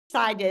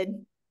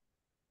excited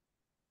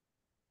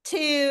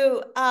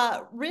to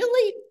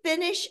really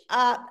finish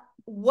up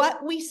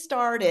what we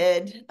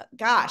started.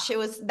 Gosh, it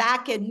was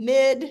back in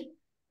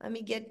let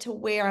me get to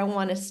where I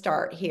want to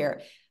start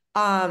here.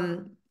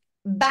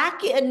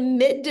 Back in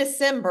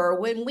mid-December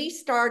when we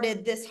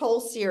started this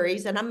whole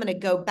series, and I'm going to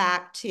go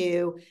back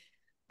to,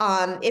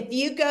 if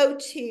you go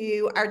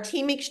to our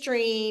Team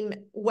Extreme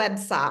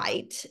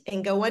website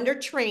and go under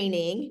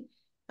training,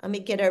 let me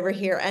get over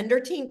here under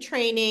team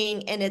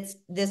training, and it's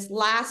this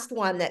last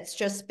one that's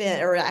just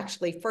been, or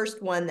actually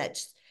first one that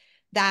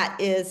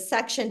is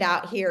sectioned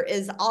out here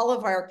is all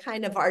of our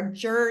kind of our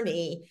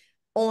journey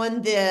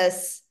on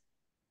this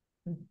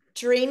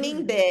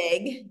dreaming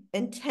big,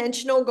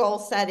 intentional goal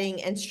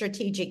setting, and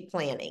strategic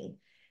planning.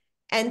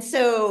 And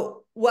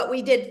so what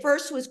we did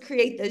first was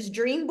create those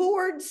dream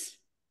boards.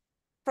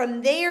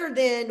 From there,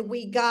 then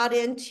we got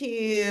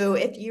into,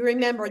 if you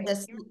remember,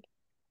 this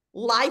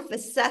life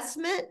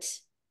assessment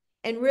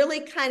and really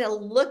kind of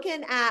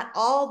looking at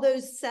all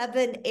those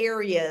 7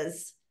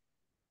 areas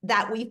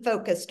that we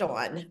focused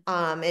on.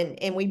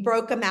 And we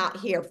broke them out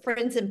here: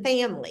 friends and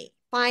family,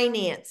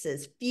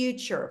 finances,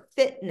 future,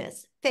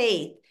 fitness,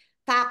 faith,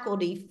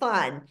 faculty,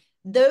 fun.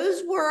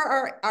 Those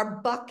were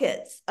our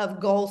buckets of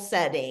goal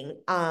setting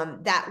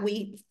that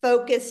we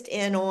focused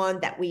in on,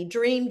 that we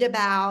dreamed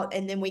about.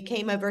 And then we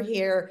came over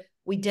here,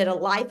 we did a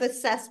life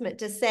assessment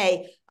to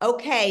say,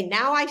 okay,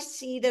 now I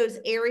see those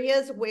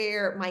areas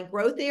where my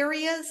growth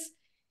areas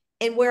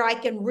and where I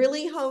can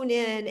really hone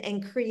in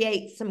and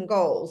create some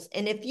goals.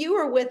 And if you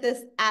were with us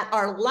at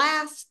our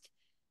last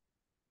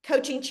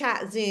coaching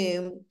chat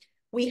Zoom,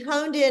 we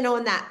honed in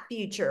on that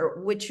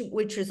future, which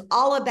was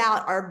all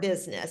about our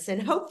business.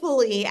 And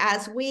hopefully,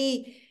 as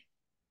we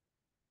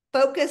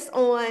focus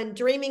on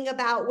dreaming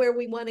about where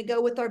we want to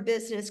go with our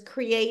business,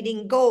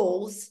 creating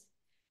goals,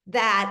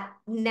 that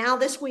now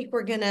this week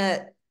we're going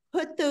to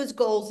put those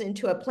goals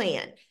into a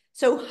plan.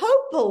 So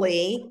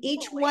hopefully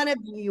each one of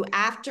you,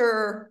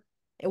 after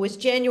it was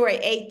January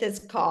 8th, this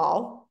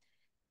call,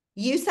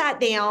 you sat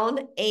down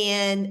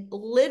and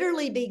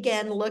literally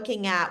began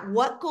looking at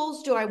what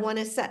goals do I want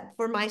to set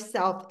for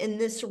myself in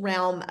this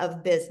realm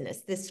of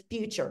business, this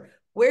future?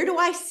 Where do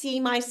I see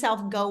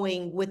myself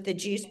going with the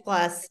Juice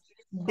Plus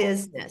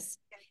business?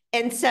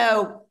 And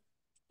so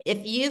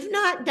if you've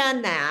not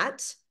done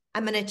that,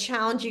 I'm going to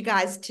challenge you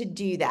guys to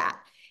do that.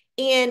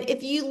 And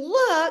if you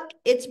look,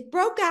 it's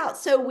broke out.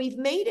 So we've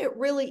made it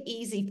really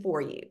easy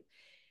for you,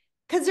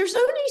 because there's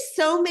only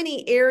so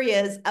many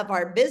areas of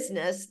our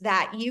business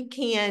that you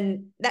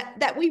can,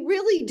 that we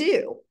really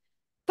do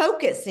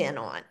focus in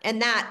on.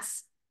 And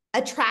that's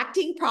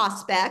attracting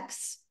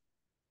prospects,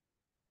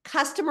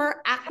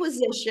 customer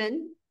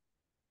acquisition,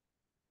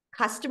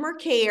 customer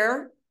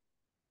care,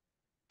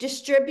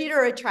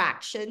 distributor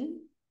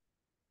attraction,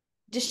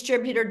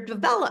 distributor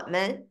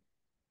development,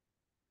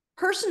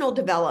 personal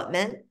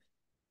development,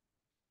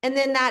 and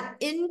then that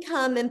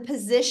income and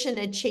position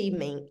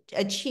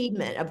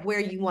achievement of where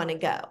you want to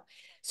go.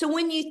 So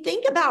when you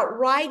think about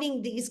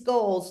writing these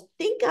goals,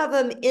 think of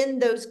them in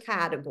those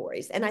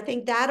categories. And I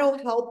think that'll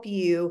help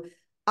you.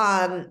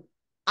 I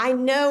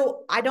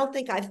know, I don't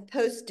think I've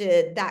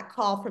posted that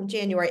call from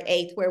January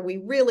 8th where we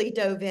really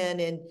dove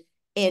in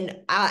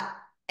and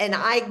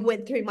I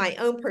went through my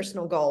own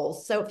personal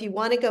goals. So if you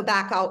want to go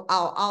back, I'll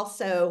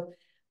also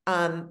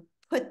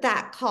put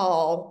that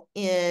call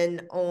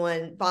in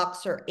on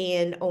Voxer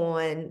and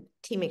on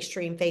Team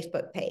Extreme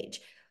Facebook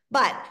page.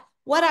 But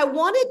what I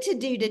wanted to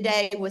do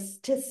today was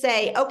to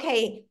say,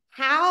 okay,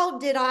 how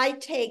did I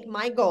take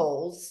my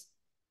goals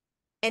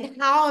and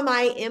how am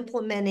I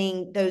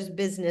implementing those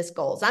business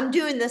goals? I'm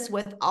doing this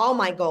with all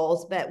my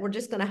goals, but we're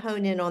just going to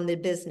hone in on the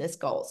business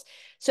goals.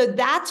 So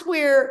that's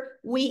where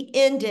we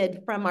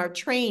ended from our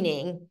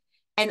training.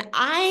 And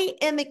I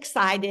am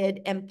excited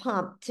and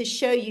pumped to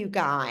show you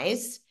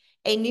guys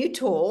a new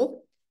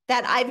tool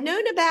that I've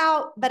known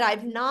about, but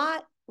I've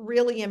not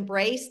really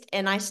embraced.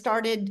 And I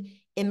started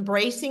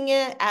embracing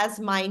it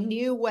as my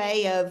new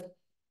way of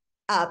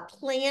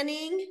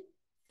planning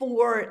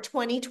for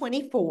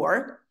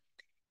 2024.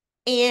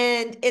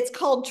 And it's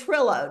called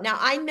Trello. Now,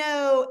 I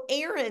know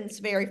Aaron's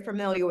very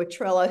familiar with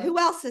Trello. Who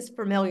else is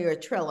familiar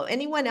with Trello?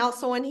 Anyone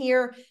else on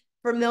here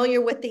familiar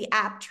with the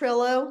app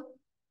Trello?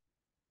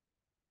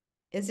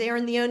 Is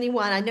Aaron the only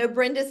one? I know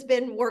Brenda's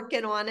been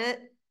working on it.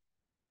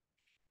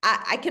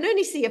 I can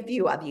only see a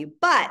few of you,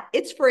 but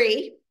it's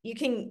free. You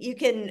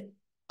can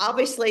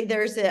obviously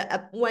there's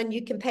a one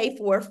you can pay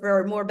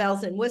for more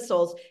bells and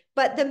whistles,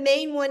 but the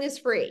main one is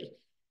free.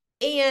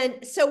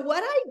 And so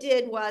what I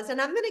did was,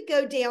 and I'm going to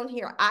go down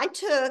here,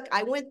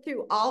 I went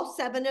through all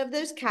 7 of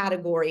those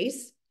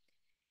categories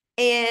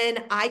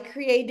and I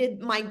created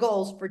my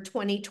goals for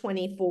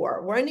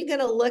 2024. We're only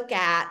going to look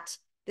at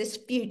this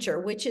future,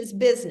 which is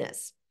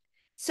business.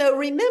 So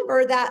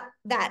remember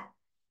that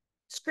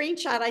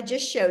screenshot I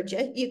just showed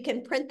you, you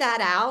can print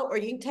that out or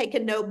you can take a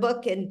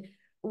notebook and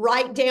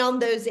write down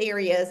those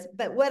areas.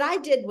 But what I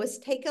did was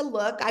take a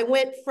look. I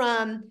went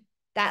from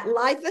that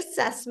life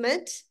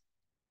assessment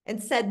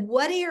and said,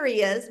 what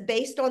areas,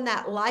 based on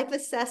that life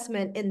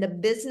assessment in the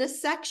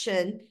business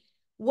section,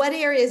 what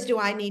areas do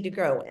I need to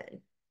grow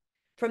in?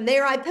 From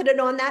there, I put it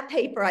on that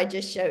paper I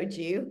just showed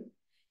you.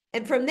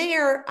 And from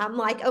there, I'm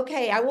like,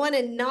 okay, I want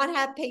to not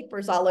have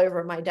papers all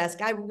over my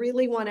desk. I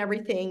really want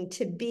everything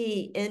to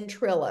be in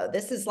Trello.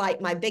 This is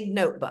like my big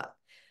notebook.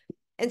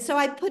 And so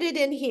I put it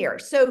in here.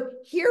 So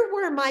here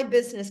were my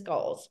business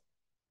goals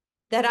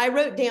that I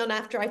wrote down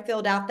after I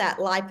filled out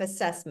that life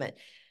assessment.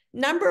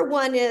 Number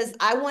one is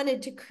I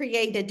wanted to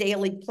create a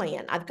daily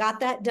plan. I've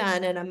got that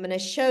done, and I'm going to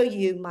show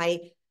you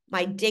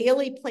my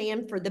daily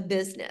plan for the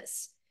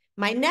business.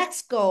 My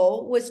next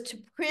goal was to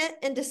print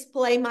and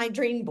display my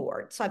dream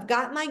board. So I've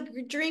got my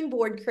dream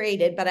board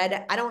created, but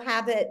I don't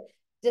have it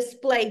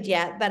displayed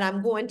yet, but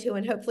I'm going to,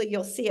 and hopefully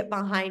you'll see it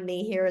behind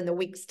me here in the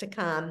weeks to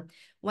come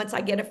once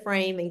I get a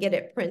frame and get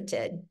it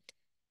printed.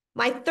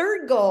 My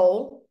third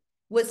goal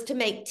was to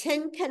make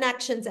 10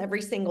 connections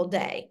every single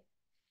day.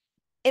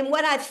 And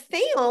what I've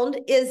found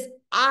is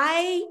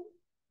I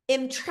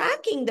am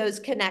tracking those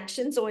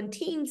connections on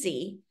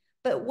Teamsy,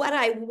 but what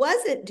I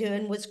wasn't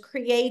doing was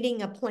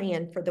creating a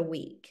plan for the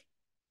week.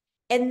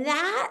 And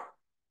that,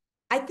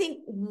 I think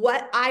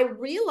what I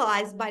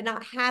realized by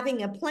not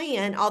having a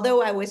plan,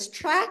 although I was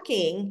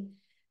tracking,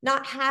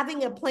 not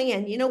having a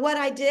plan, you know what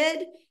I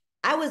did?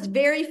 I was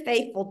very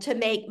faithful to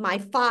make my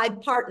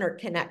 5 partner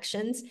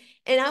connections,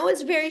 and I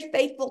was very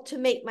faithful to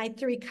make my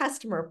 3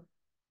 customer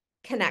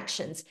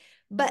connections.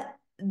 But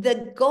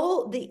the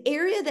goal, the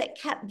area that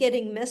kept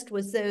getting missed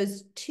was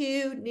those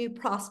 2 new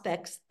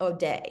prospects a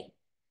day.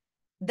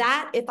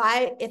 That if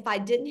I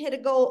didn't hit a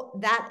goal,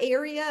 that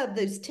area of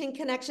those 10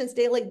 connections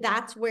daily,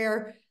 that's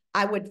where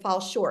I would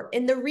fall short.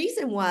 And the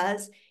reason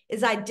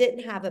is I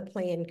didn't have a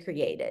plan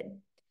created.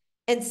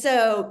 And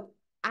so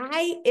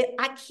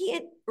I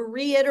can't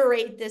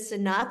reiterate this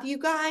enough, you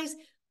guys.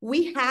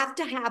 We have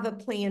to have a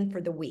plan for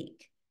the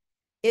week.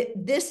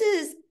 This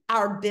is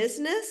our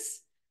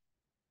business.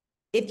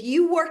 If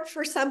you worked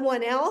for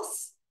someone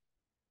else,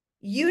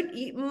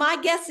 my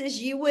guess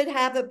is you would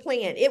have a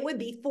plan. It would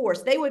be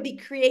forced. They would be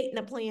creating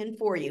a plan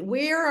for you.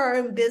 We're our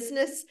own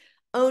business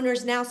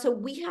owners now, so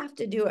we have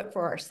to do it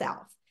for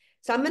ourselves.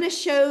 So I'm going to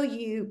show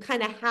you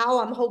kind of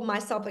how I'm holding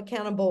myself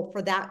accountable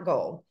for that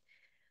goal.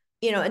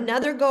 You know,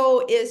 another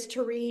goal is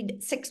to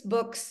read 6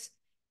 books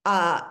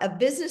of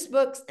business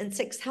books and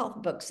 6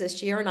 health books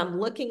this year. And I'm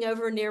looking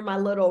over near my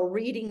little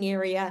reading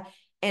area,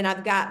 and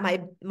I've got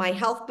my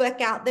health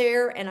book out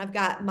there, and I've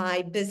got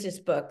my business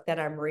book that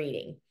I'm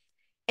reading.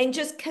 And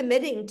just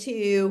committing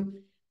to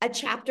a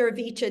chapter of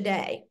each a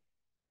day.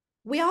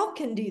 We all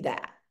can do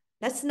that.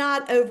 That's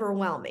not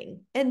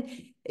overwhelming. And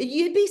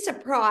you'd be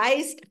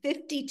surprised,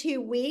 52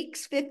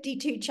 weeks,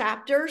 52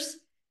 chapters,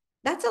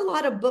 that's a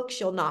lot of books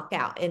you'll knock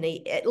out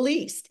at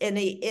least in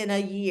a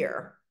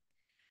year.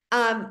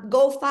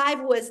 Goal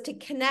 5 was to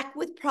connect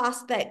with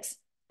prospects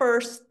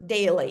first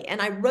daily.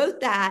 And I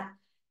wrote that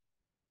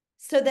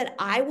so that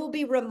I will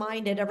be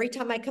reminded every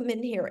time I come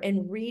in here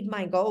and read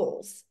my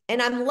goals.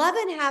 And I'm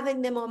loving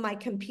having them on my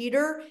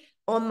computer.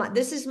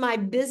 This is my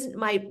business,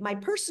 my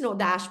personal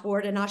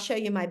dashboard, and I'll show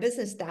you my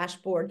business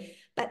dashboard.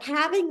 But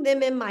having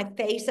them in my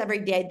face every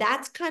day,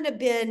 that's kind of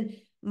been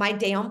my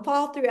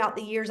downfall throughout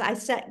the years. I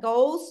set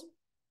goals,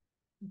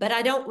 but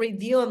I don't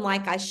review them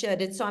like I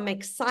should. And so I'm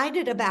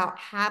excited about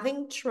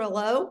having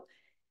Trello.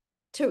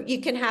 You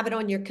can have it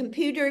on your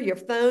computer, your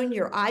phone,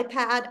 your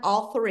iPad,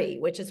 all 3,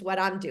 which is what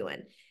I'm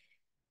doing,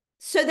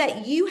 so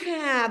that you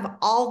have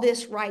all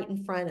this right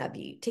in front of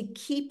you to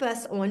keep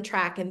us on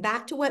track. And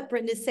back to what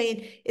Brenda's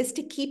saying, is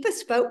to keep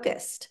us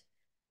focused.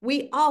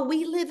 We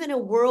live in a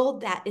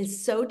world that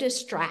is so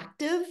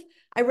distractive.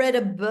 I read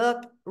a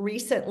book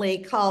recently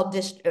called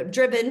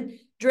Driven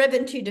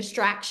to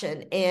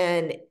Distraction.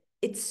 And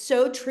it's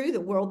so true, the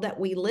world that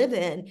we live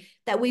in,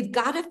 that we've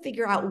got to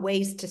figure out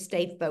ways to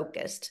stay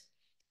focused.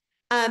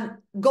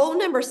 Goal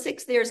number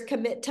 6 there is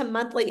commit to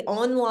monthly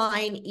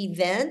online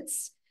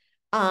events.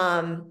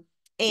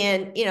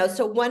 And, you know,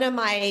 so one of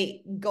my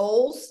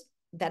goals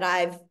that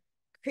I've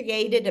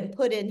created and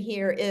put in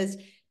here is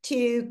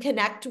to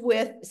connect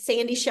with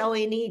Sandy,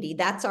 Shelley, and Edie.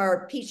 That's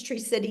our Peachtree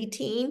City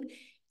team.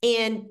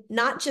 And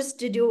not just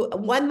to do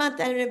 1 month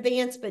in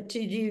advance, but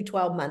to do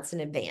 12 months in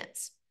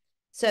advance,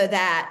 so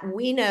that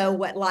we know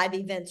what live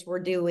events we're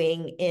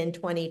doing in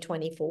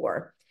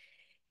 2024.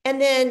 And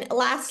then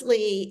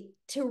lastly,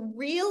 to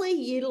really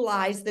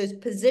utilize those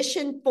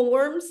position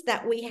forms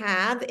that we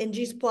have in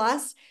Juice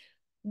Plus.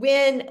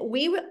 When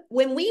we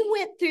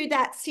went through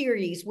that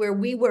series where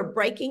we were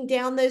breaking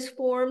down those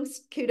forms,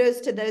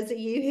 kudos to those of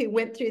you who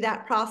went through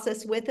that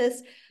process with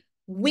us,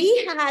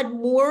 we had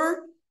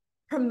more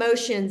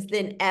promotions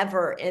than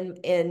ever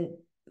in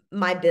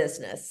my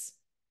business.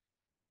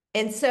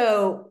 And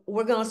so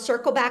we're going to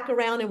circle back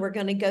around, and we're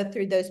going to go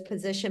through those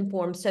position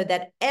forms so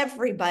that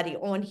everybody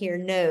on here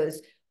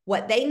knows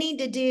what they need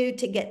to do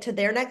to get to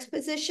their next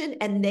position,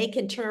 and they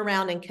can turn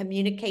around and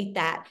communicate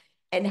that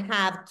and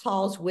have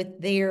calls with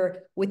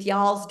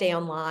y'all's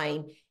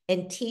downline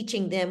and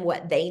teaching them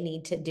what they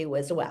need to do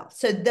as well.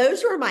 So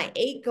those were my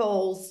 8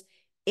 goals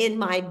in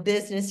my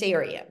business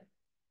area.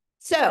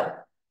 So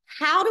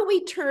how do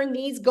we turn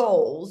these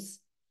goals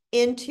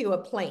into a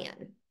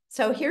plan?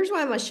 So here's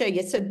what I'm going to show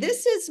you. So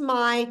this is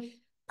my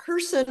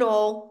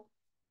personal,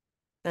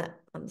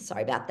 I'm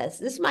sorry about this.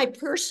 This is my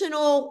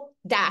personal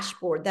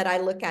dashboard that I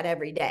look at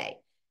every day.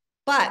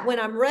 But when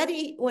I'm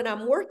ready, when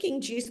I'm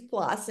working Juice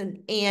Plus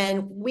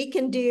and we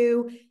can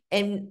do,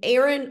 and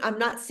Aaron, I'm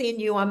not seeing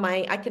you on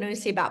my, I can only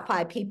see about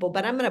 5 people,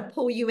 but I'm going to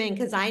pull you in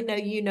because I know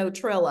you know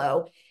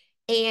Trello.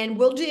 And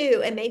we'll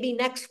do, and maybe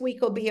next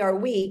week will be our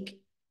week,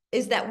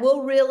 is that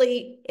we'll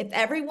really, if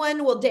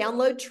everyone will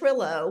download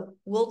Trello,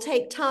 we'll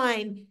take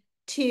time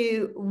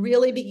to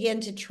really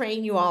begin to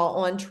train you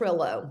all on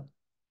Trello.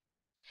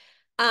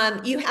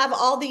 You have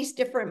all these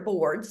different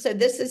boards. So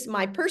this is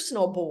my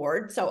personal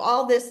board. So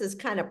all this is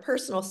kind of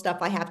personal stuff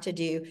I have to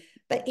do.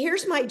 But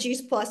here's my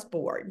Juice Plus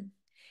board.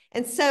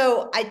 And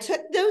so I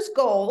took those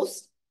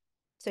goals.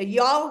 So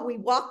y'all, we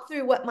walked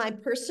through what my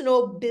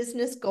personal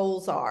business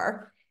goals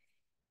are.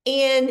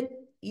 And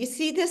you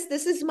see this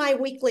is my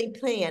weekly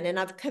plan. And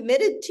I've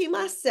committed to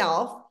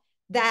myself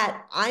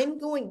that I'm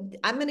going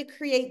to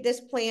create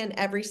this plan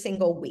every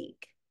single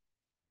week.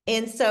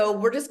 And so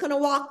we're just going to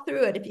walk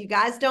through it if you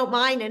guys don't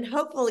mind. And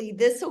hopefully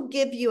this will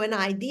give you an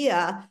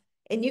idea.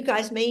 And you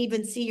guys may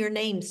even see your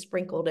name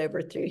sprinkled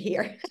over through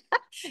here.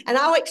 And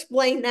I'll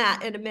explain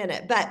that in a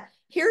minute. But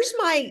here's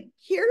my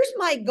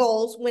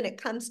goals when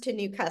it comes to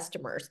new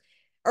customers.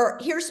 Or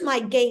here's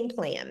my game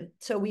plan.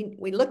 So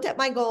we looked at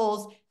my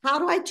goals. How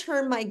do I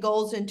turn my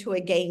goals into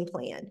a game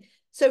plan?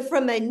 So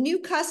from a new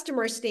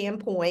customer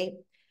standpoint,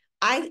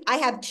 I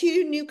have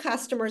 2 new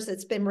customers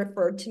that's been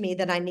referred to me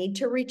that I need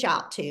to reach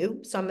out to.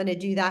 So I'm going to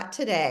do that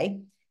today.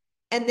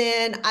 And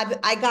then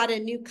I got a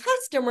new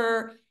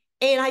customer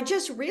and I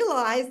just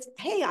realized,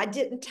 hey, I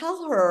didn't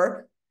tell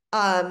her.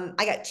 I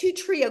got 2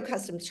 trio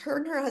customers, her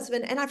and her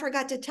husband, and I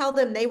forgot to tell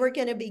them they were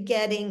going to be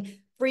getting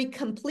free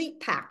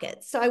complete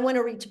packets. So I want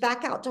to reach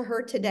back out to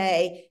her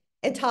today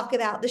and talk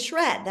about the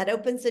shred. That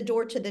opens the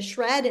door to the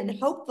shred, and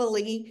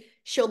hopefully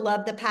she'll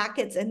love the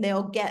packets and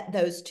they'll get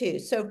those too.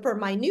 So for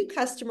my new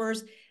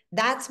customers,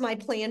 that's my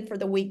plan for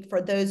the week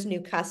for those new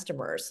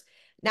customers.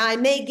 Now I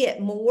may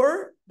get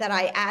more that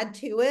I add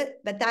to it,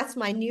 but that's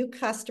my new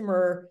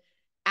customer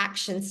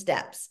action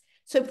steps.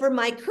 So for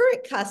my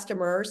current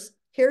customers,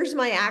 here's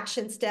my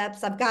action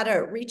steps. I've got to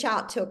reach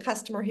out to a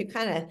customer who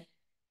kind of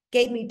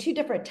gave me 2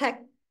 different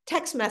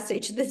text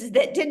messages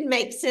that didn't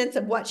make sense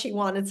of what she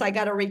wanted. So I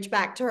got to reach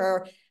back to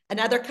her.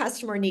 Another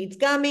customer needs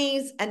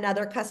gummies.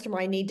 Another customer,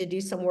 I need to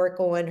do some work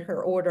on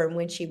her order and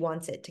when she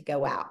wants it to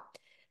go out.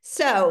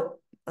 So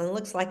it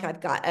looks like I've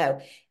got,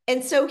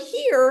 and so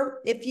here,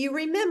 if you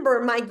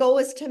remember, my goal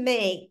is to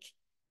make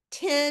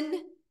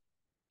 10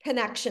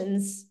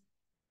 connections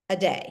a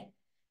day.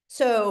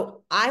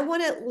 So I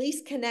want to at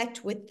least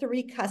connect with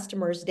 3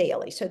 customers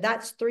daily. So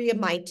that's 3 of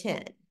my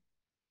 10.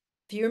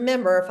 If you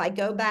remember, if I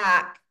go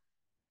back,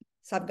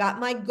 so I've got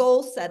my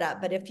goal set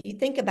up, but if you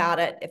think about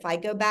it, if I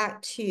go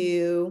back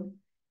to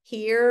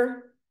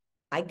here,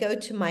 I go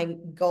to my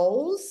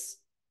goals,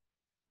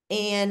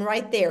 and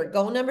right there,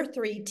 goal number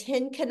 3,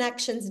 10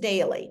 connections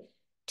daily,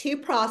 2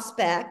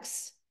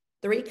 prospects,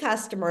 3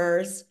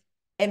 customers,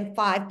 and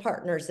 5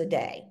 partners a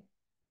day.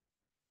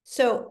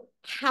 So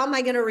how am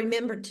I going to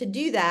remember to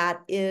do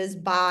that is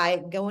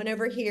by going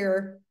over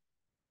here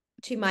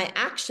to my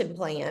action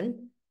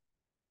plan.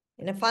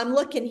 And if I'm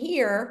looking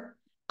here,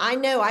 I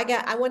know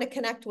I want to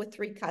connect with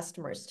 3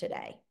 customers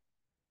today.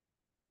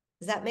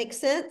 Does that make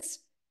sense?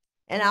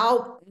 And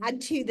I'll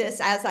add to this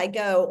as I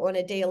go on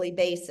a daily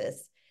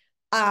basis.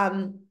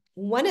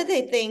 One of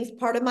the things,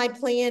 part of my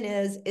plan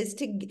is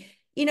to,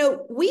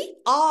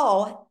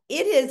 it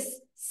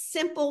is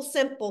simple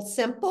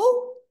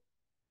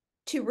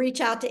to reach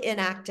out to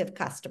inactive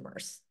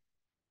customers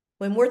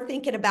when we're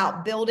thinking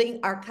about building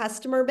our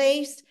customer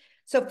base.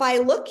 So if I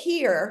look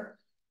here,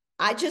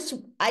 I just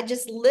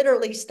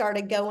literally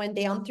started going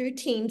down through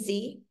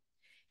Teamsy.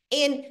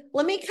 And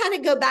let me kind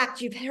of go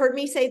back. You've heard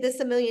me say this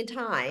a million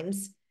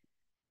times.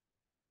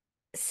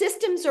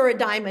 Systems are a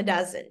dime a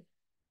dozen.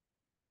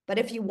 But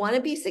if you want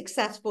to be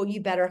successful,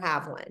 you better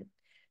have one.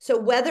 So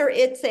whether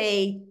it's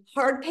a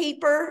hard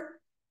paper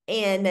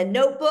and a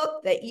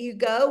notebook that you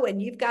go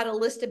and you've got a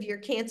list of your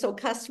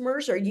canceled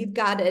customers, or you've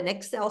got an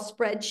Excel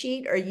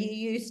spreadsheet, or you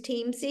use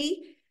Teamsy,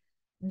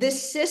 the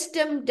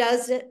system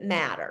doesn't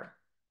matter.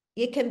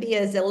 It can be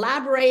as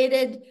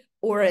elaborated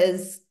or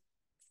as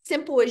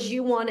simple as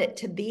you want it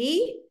to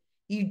be.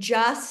 You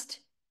just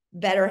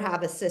better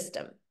have a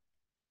system.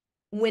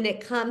 When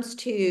it comes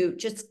to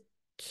just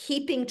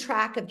keeping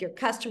track of your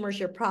customers,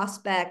 your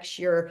prospects,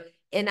 your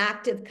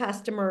inactive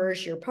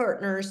customers, your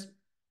partners,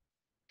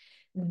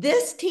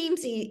 this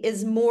Teamsy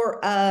is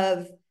more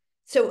of,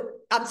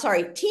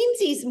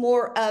 Teamsy is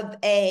more of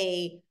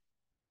a,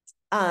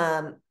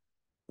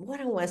 what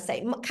do I want to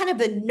say, kind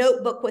of a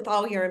notebook with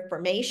all your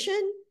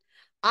information.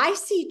 I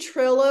see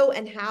Trello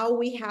and how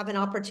we have an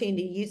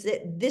opportunity to use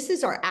it. This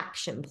is our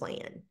action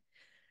plan.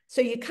 So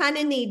you kind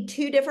of need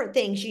two different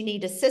things. You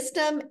need a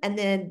system, and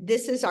then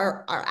this is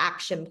our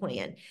action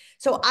plan.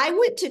 So I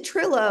went to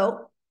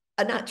Trello,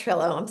 not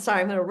Trello, I'm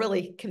sorry, I'm going to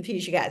really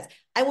confuse you guys.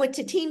 I went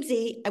to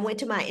Teamsy, I went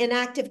to my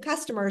inactive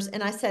customers,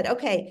 and I said,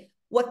 okay,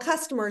 what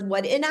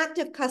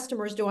inactive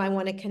customers do I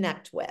want to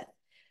connect with?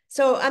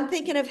 So I'm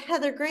thinking of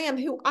Heather Graham,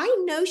 who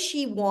I know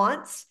she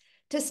wants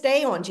to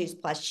stay on Juice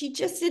Plus. She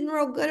just isn't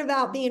real good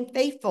about being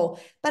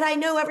faithful, but I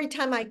know every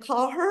time I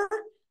call her,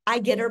 I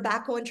get her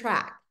back on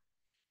track.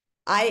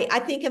 I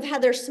think of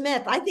Heather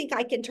Smith. I think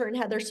I can turn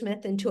Heather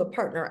Smith into a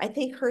partner. I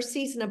think her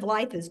season of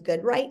life is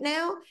good right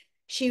now.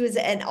 She was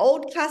an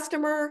old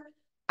customer.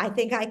 I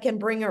think I can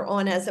bring her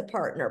on as a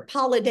partner.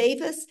 Paula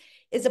Davis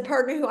is a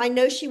partner who I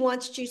know she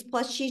wants Juice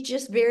Plus. She's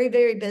just very,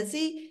 very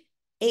busy.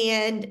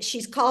 And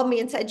she's called me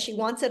and said she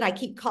wants it. I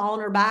keep calling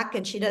her back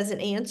and she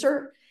doesn't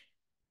answer.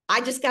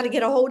 I just got to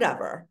get a hold of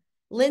her.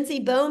 Lindsay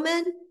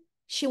Bowman,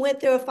 she went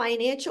through a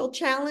financial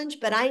challenge,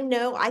 but I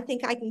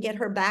think I can get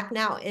her back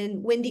now.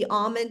 And Wendy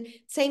Almond,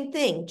 same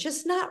thing,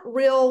 just not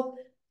real.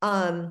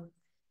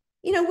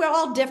 We're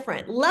all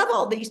different. Love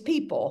all these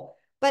people,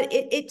 but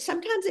it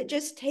sometimes it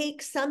just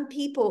takes some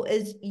people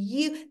as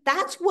you.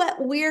 That's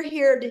what we're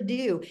here to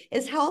do,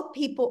 is help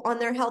people on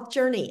their health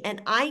journey.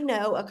 And I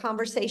know a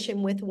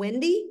conversation with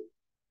Wendy,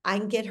 I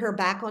can get her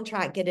back on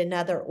track, get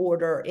another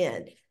order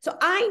in. So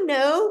I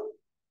know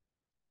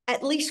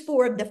at least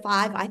 4 of the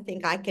 5, I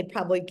think I could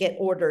probably get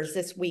orders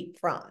this week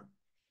from,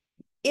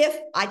 if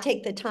I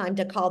take the time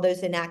to call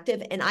those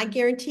inactive. And I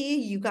guarantee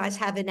you guys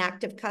have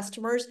inactive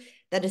customers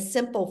that a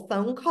simple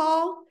phone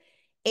call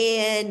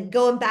and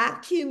going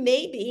back to,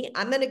 maybe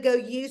I'm going to go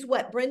use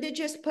what Brenda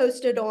just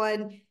posted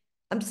on.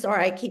 I'm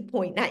sorry, I keep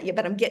pointing at you,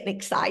 but I'm getting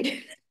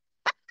excited.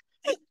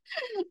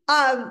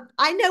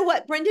 I know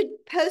what Brenda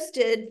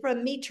posted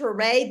from Meet Your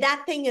Ray.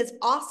 That thing is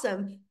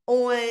awesome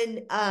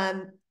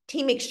on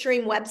Team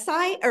Extreme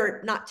website,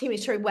 or not Team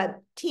Extreme web,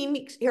 Team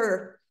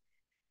Extreme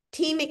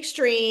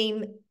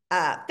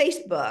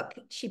Facebook.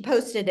 She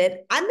posted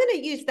it. I'm going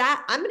to use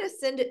that. I'm going to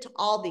send it to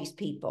all these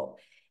people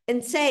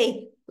and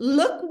say,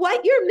 look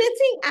what you're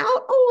missing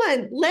out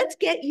on. Let's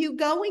get you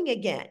going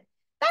again.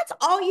 That's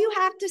all you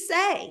have to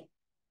say.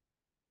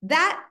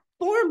 That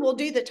form will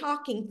do the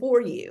talking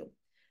for you.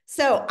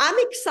 So I'm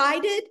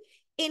excited.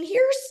 And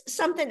here's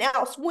something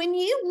else. When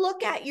you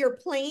look at your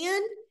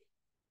plan,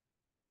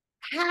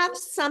 have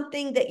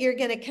something that you're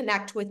going to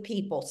connect with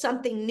people,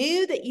 something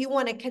new that you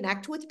want to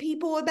connect with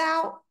people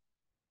about.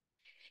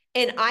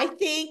 And I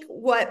think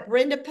what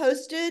Brenda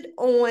posted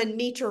on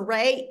Meet Your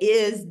Ray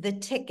is the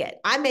ticket.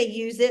 I may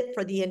use it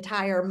for the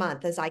entire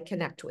month as I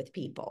connect with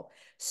people.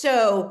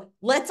 So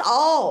let's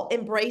all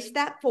embrace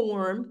that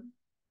form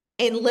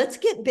and let's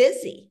get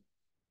busy.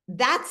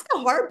 That's the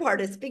hard part,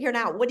 is figuring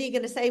out, what are you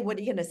going to say? What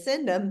are you going to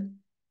send them?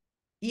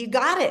 You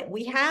got it.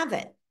 We have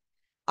it.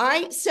 All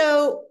right.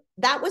 So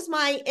that was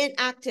my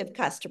inactive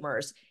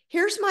customers.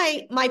 Here's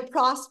my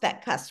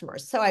prospect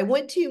customers. So I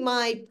went to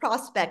my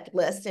prospect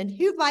list, and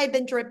who have I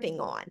been dripping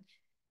on?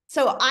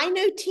 So I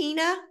know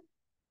Tina.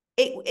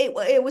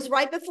 It was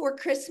right before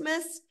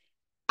Christmas.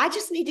 I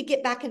just need to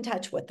get back in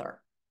touch with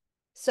her.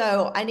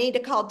 So I need to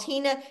call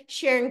Tina.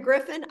 Sharon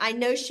Griffin, I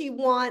know she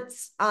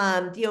wants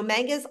the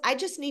Omegas. I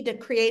just need to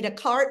create a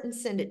cart and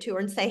send it to her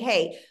and say,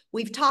 hey,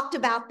 we've talked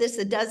about this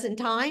a dozen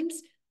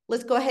times.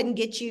 Let's go ahead and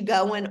get you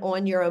going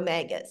on your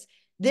Omegas.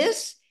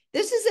 This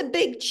is a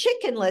big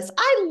chicken list.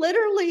 I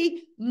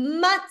literally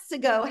months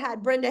ago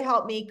had Brenda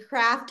help me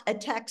craft a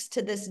text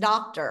to this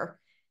doctor.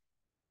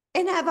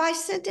 And have I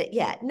sent it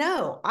yet?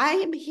 No, I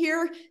am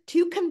here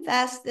to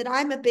confess that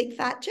I'm a big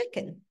fat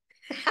chicken.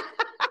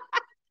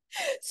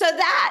 So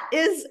that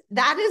is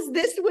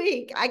this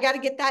week. I got to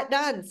get that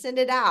done, send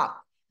it out.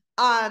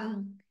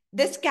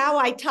 This gal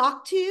I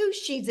talked to,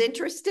 she's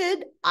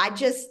interested.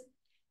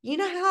 You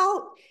know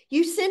how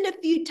you send a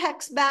few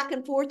texts back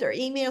and forth, or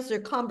emails, or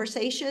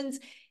conversations,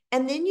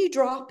 and then you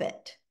drop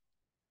it.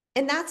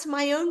 And that's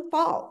my own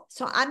fault.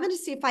 So I'm going to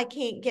see if I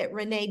can't get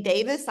Renee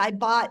Davis. I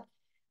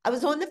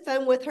was on the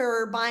phone with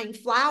her buying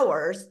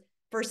flowers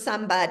for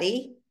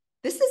somebody.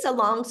 This is a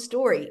long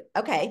story.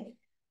 Okay.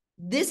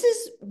 This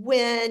is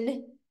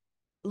when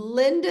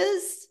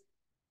Linda's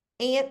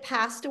aunt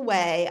passed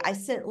away. I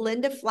sent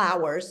Linda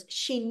flowers.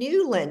 She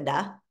knew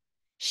Linda.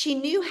 She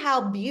knew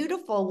how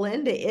beautiful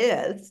Linda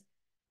is.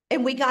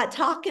 And we got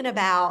talking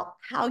about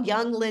how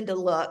young Linda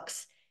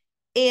looks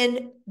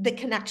and the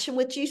connection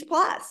with Juice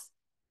Plus.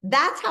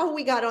 That's how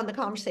we got on the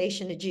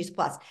conversation at Juice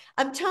Plus.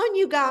 I'm telling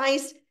you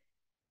guys,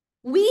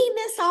 we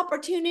miss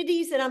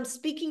opportunities, and I'm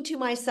speaking to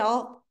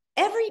myself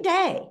every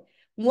day.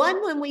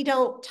 1, when we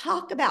don't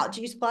talk about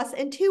Juice Plus,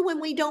 and 2, when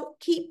we don't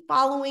keep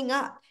following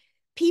up.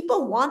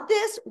 People want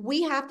this.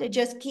 We have to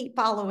just keep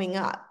following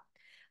up.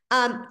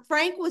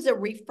 Frank was a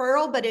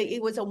referral, but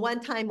it was a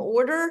one-time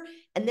order.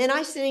 And then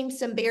I sent him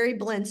some berry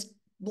blend.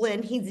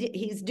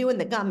 He's doing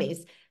the gummies.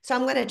 So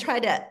I'm going to try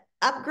to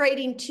upgrade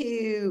him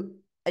to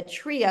a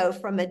trio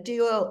from a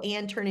duo,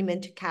 and turn him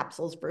into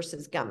capsules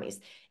versus gummies,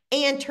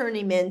 and turn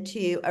him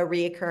into a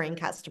reoccurring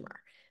customer.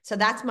 So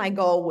that's my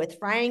goal with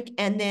Frank.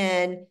 And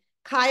then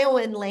Kyle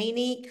and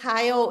Lainey.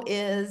 Kyle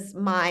is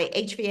my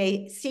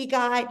HVAC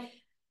guy.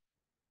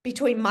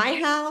 Between my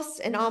house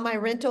and all my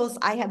rentals,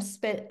 I have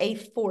spent a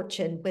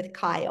fortune with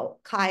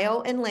Kyle.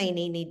 Kyle and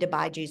Lainey need to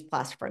buy Juice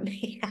Plus from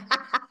me.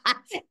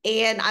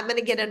 And I'm going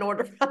to get an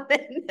order from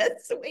them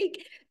this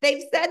week.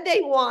 They've said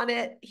they want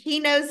it. He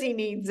knows he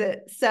needs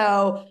it.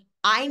 So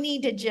I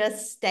need to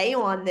just stay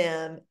on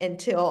them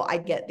until I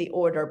get the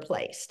order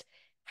placed.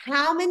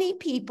 How many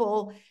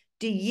people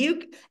do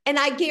you, and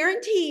I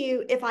guarantee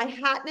you, if I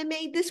hadn't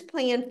made this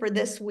plan for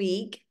this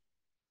week,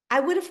 I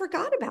would have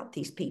forgot about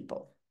these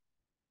people.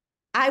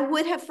 I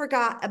would have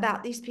forgot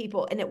about these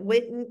people and it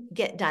wouldn't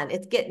get done.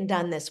 It's getting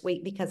done this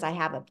week because I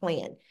have a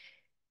plan.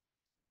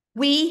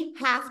 We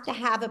have to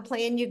have a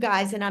plan, you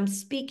guys, and I'm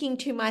speaking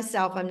to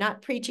myself. I'm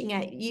not preaching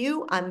at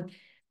you. I'm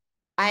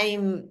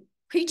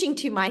preaching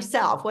to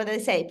myself. What do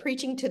they say?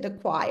 Preaching to the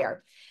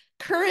choir.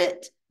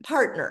 Current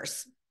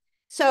partners.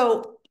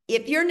 So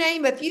if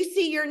you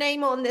see your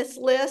name on this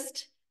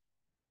list,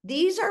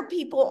 these are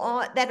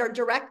people that are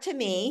direct to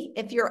me.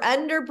 If you're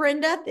under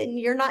Brenda, then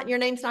your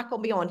name's not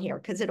going to be on here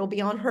because it'll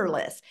be on her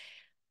list.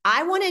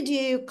 I want to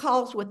do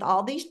calls with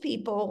all these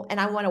people and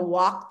I want to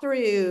walk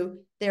through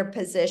their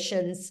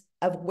positions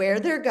of where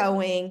they're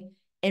going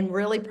and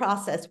really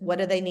process what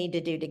do they need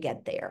to do to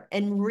get there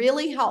and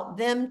really help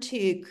them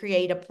to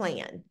create a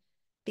plan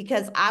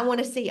because I want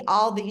to see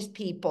all these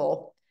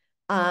people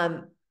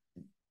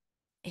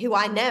who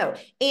I know.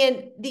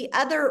 And the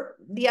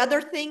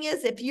other thing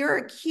is if you're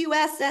a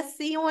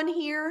QSSC on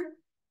here,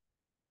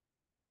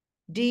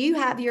 do you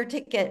have your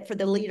ticket for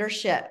the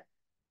leadership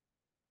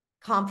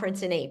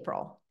conference in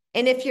April?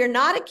 And if you're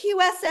not a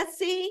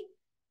QSSC,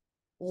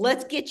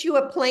 let's get you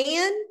a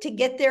plan to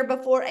get there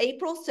before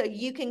April so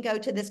you can go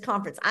to this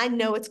conference. I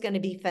know it's going to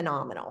be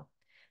phenomenal.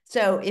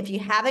 So if you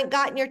haven't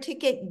gotten your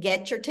ticket,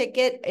 get your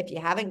ticket. If you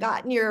haven't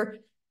gotten your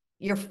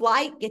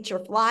flight, get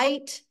your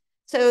flight.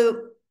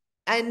 So,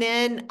 and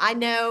then I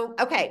know,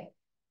 okay,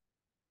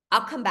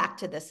 I'll come back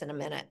to this in a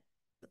minute.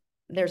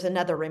 There's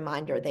another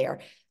reminder there.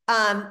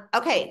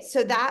 Okay,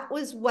 so that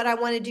was what I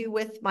want to do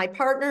with my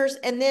partners.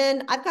 And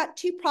then I've got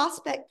two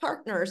prospect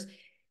partners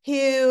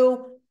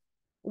who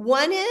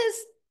one is,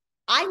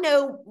 I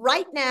know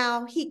right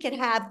now he could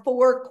have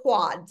 4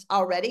 quads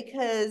already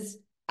because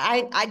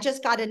I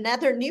just got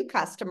another new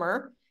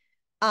customer.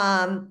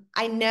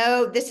 I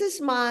know this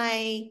is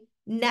my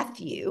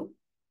nephew.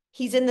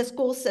 He's in the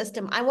school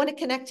system. I want to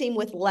connect him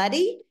with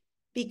Letty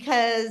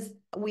because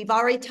we've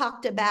already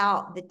talked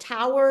about the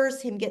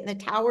towers, him getting the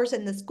towers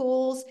in the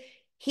schools.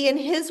 He and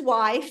his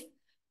wife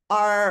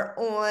are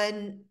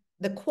on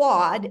the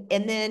quad,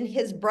 and then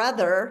his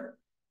brother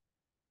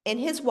and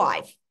his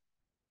wife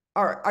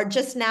are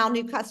just now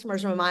new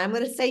customers of mine. I'm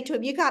going to say to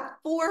him, you got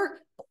 4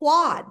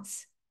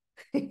 quads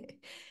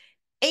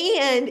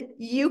and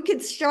you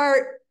could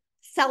start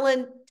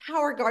selling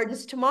tower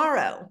gardens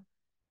tomorrow.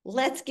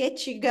 Let's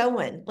get you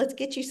going. Let's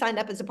get you signed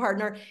up as a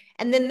partner.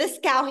 And then this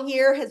gal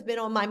here has been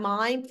on my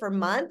mind for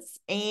months.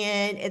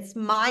 And it's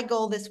my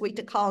goal this week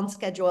to call and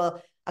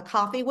schedule a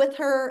coffee with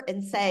her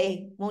and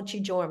say, won't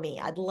you join me?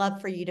 I'd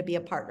love for you to be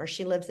a partner.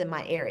 She lives in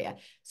my area.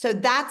 So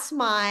that's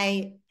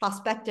my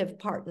prospective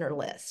partner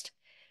list.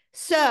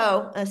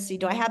 So let's see,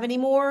 do I have any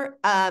more?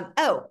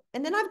 Oh,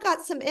 and then I've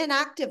got some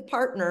inactive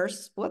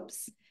partners,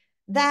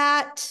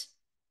 that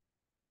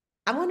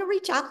I want to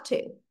reach out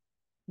to.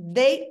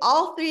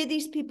 All 3 of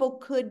these people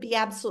could be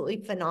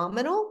absolutely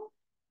phenomenal,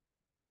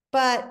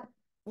 but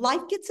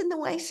life gets in the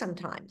way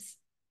sometimes.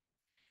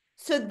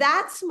 So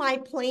that's my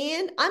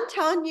plan. I'm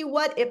telling you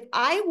what, if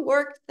I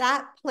worked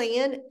that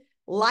plan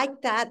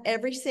like that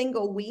every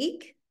single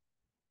week,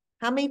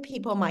 how many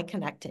people am I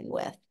connecting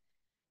with?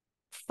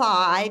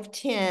 5,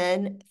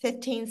 10,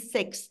 15,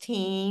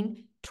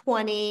 16,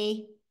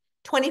 20,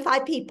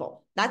 25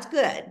 people. That's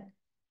good.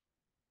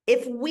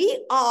 If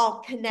we all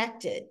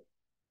connected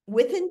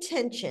with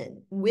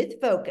intention,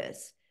 with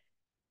focus,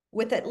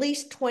 with at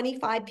least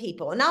 25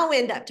 people, and I'll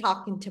end up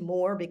talking to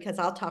more because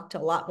I'll talk to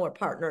a lot more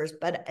partners,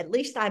 but at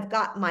least I've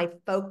got my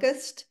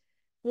focused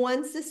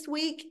ones this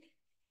week.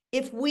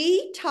 If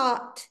we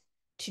talked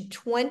to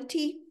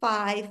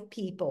 25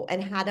 people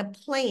and had a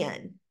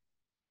plan,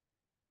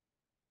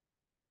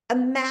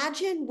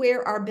 imagine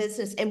where our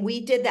business, and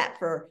we did that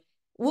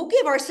we'll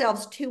give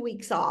ourselves 2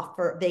 weeks off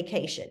for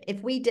vacation.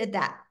 If we did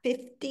that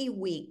 50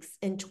 weeks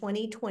in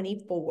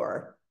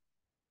 2024,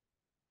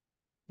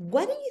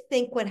 what do you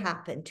think would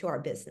happen to our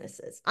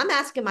businesses? I'm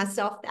asking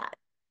myself that.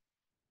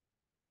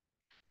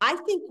 I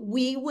think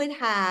we would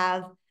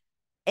have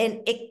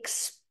an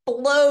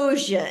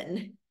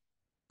explosion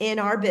in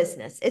our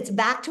business. It's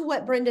back to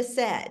what Brenda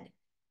said.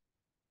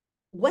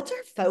 What's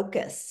our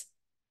focus?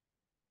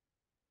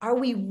 Are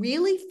we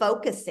really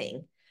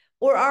focusing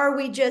or are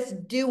we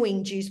just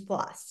doing Juice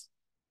Plus?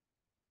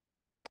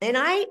 And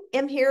I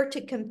am here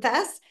to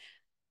confess,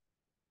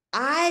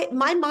 my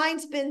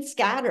mind's been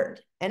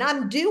scattered and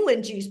I'm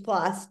doing Juice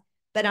Plus,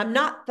 but I'm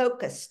not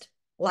focused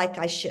like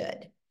I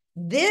should.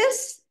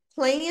 This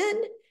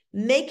plan,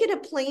 make it a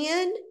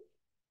plan,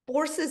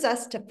 forces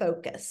us to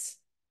focus.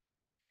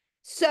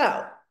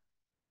 So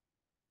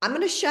I'm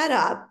going to shut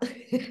up.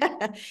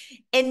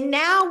 And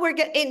now we're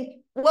going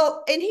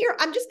to, and here,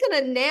 I'm just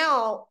going to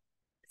now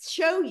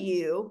show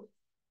you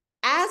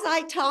as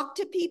I talk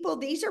to people,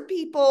 these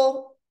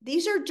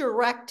are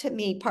direct to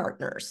me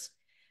partners.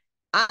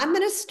 I'm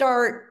going to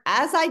start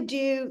as I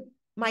do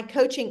my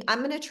coaching, I'm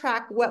going to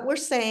track what we're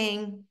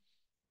saying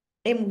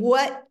and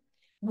what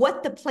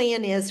the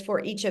plan is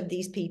for each of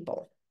these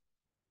people.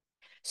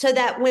 So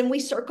that when we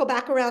circle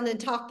back around and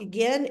talk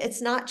again,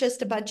 it's not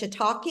just a bunch of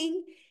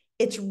talking.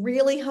 It's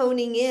really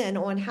honing in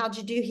on how'd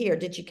you do here?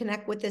 Did you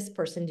connect with this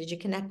person? Did you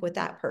connect with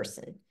that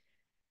person?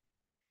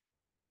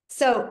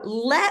 So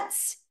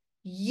let's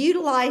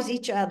utilize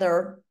each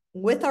other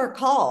with our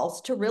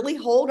calls to really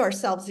hold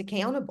ourselves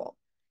accountable.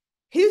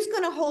 Who's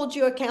going to hold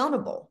you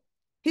accountable?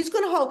 Who's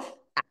going to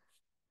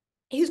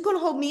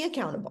hold me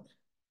accountable?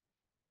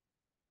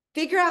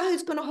 Figure out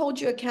who's going to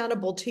hold you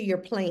accountable to your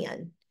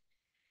plan.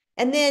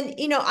 And then,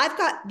 I've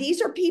got,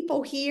 these are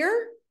people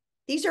here.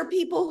 These are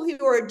people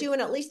who are doing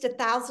at least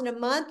 1,000 a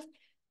month.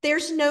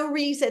 There's no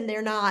reason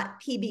they're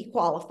not PB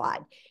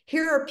qualified.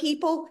 Here are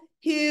people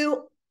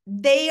who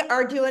they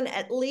are doing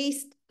at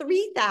least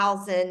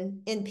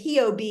 3,000 in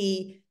POB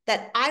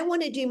that I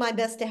want to do my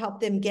best to help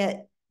them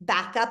get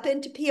back up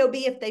into POB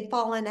if they've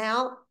fallen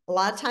out. A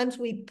lot of times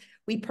we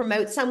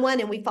promote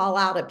someone and we fall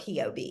out of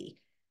POB.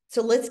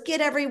 So let's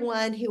get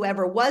everyone,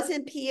 whoever was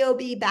in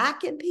POB,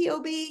 back in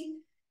POB.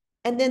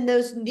 And then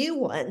those new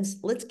ones,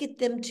 let's get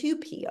them to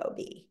POB.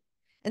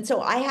 And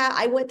so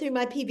I went through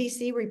my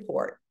PVC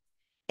report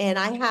and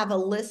I have a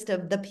list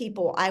of the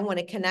people I want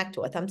to connect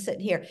with. I'm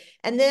sitting here.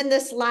 And then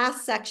this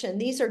last section,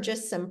 these are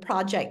just some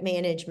project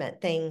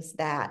management things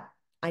that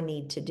I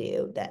need to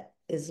do that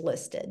is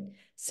listed.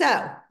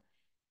 So,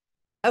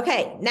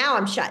 okay, now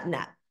I'm shutting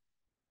up.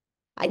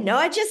 I know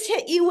I just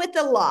hit you with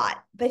a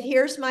lot, but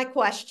here's my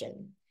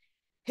question.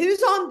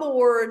 Who's on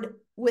board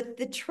with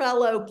the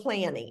Trello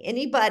planning?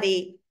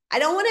 Anybody? I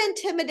don't want to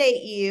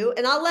intimidate you,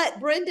 and I'll let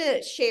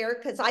Brenda share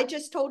because I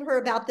just told her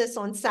about this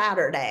on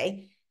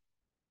Saturday.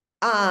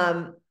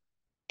 And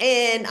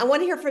I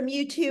want to hear from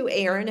you too,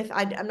 Erin, if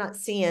I'm not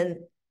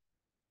seeing.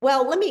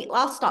 Well,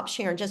 I'll stop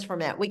sharing just for a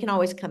minute. We can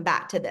always come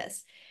back to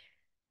this.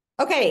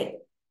 Okay,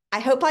 I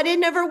hope I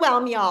didn't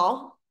overwhelm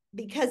y'all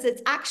because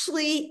it's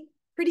actually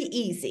pretty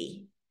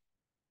easy,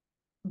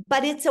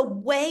 but it's a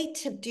way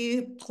to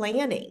do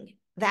planning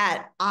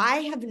that I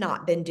have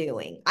not been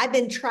doing. I've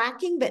been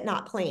tracking, but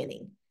not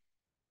planning.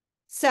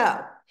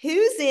 So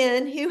who's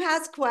in? Who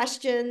has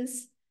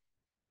questions?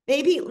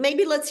 Maybe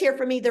let's hear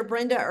from either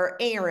Brenda or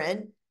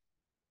Erin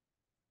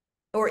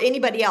or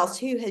anybody else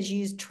who has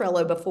used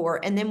Trello before,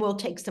 and then we'll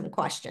take some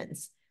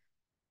questions.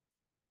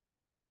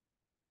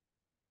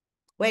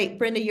 Wait,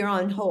 Brenda, you're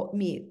on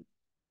mute.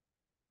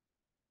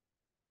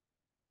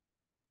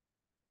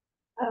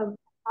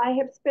 I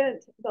have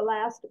spent the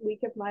last week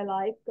of my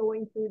life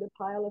going through the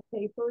pile of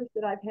papers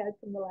that I've had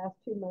from the last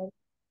 2 months.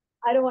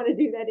 I don't want to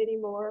do that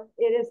anymore.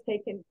 It has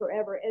taken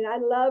forever. And I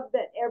love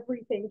that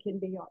everything can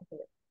be on here.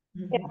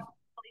 And I'm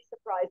really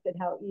surprised at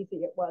how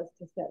easy it was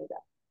to set it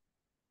up.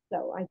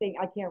 So I think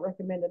I can't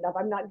recommend enough.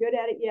 I'm not good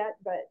at it yet,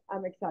 but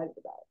I'm excited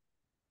about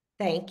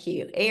it. Thank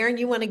you. Erin,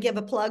 you want to give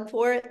a plug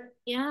for it?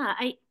 Yeah,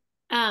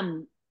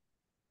 um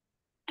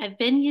I've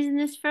been using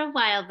this for a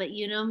while, but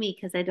you know me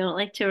because I don't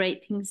like to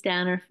write things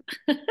down or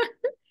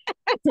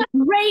it's a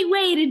great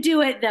way to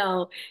do it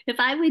though. If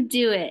I would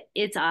do it,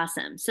 it's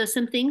awesome. So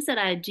some things that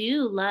I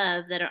do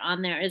love that are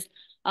on there is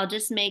I'll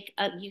just make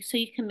so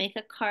you can make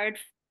a card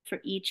for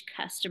each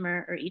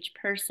customer or each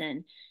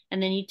person,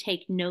 and then you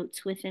take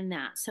notes within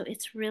that. So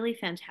it's really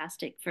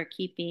fantastic for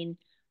keeping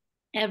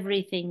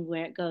everything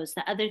where it goes.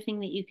 The other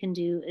thing that you can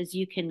do is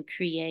you can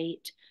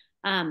create,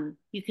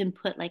 you can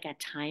put like a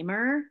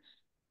timer,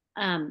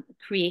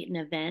 create an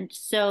event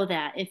so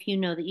that if you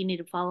know that you need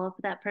to follow up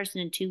with that person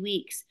in 2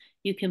 weeks,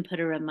 you can put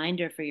a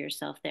reminder for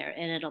yourself there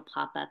and it'll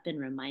pop up in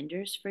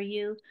reminders for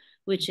you,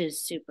 which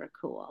is super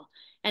cool.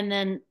 And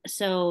then,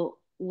 so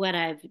what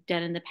I've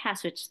done in the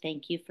past, which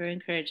thank you for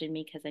encouraging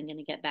me because I'm going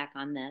to get back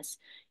on this,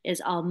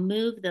 is I'll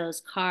move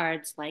those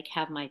cards, like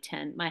have my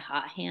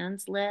hot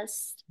hands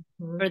list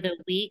for the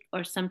week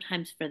or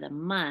sometimes for the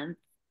month.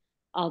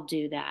 I'll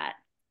do that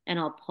and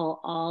I'll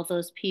pull all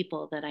those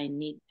people that I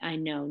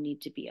know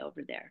need to be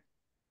over there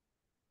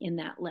in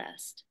that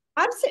list.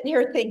 I'm sitting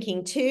here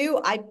thinking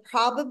too,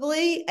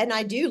 and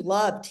I do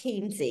love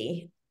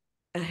Teamsy.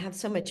 I have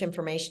so much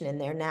information in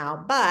there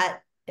now,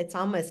 but it's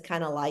almost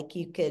kind of like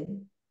you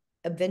could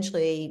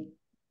eventually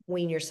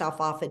wean yourself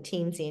off of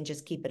Teamsy and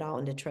just keep it all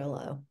into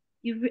Trello.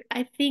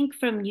 I think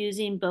from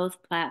using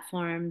both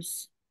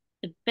platforms,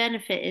 the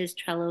benefit is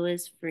Trello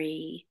is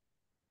free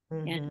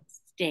and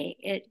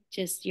it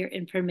just your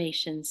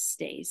information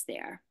stays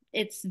there.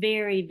 It's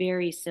very,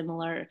 very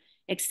similar,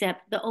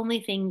 except the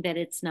only thing that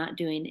it's not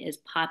doing is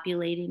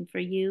populating for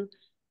you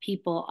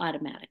people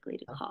automatically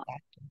to call,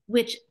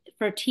 which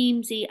for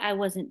Teamsy, I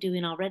wasn't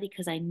doing already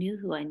because I knew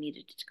who I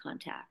needed to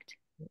contact.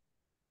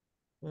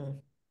 All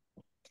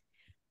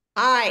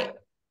right.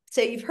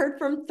 So you've heard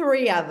from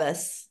 3 of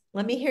us.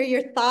 Let me hear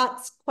your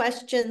thoughts,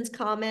 questions,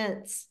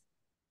 comments.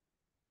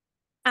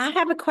 I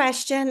have a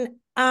question.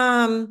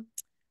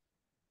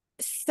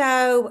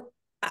 So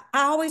I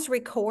always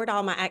record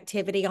all my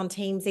activity on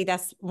Teamsy.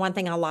 That's one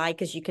thing I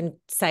like is you can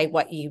say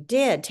what you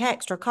did,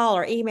 text or call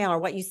or email or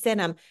what you sent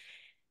them.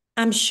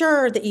 I'm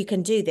sure that you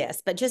can do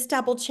this, but just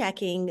double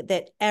checking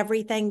that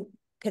everything,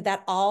 could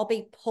that all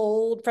be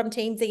pulled from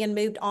Teamsy and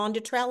moved on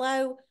to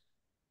Trello?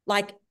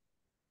 Like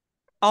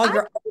all I,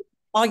 your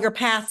all your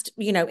past,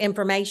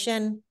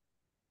 information.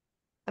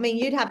 I mean,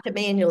 you'd have to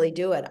manually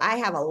do it. I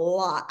have a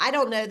lot. I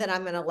don't know that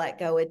I'm going to let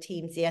go of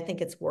Teamsy. I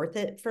think it's worth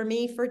it for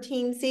me for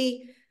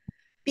Teamsy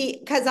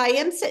because I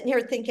am sitting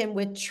here thinking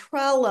with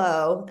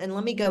Trello, and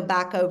let me go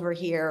back over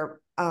here.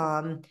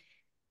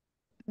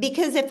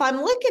 Because if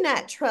I'm looking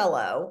at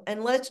Trello,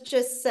 and let's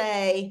just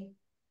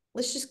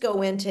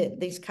go into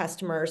these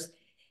customers.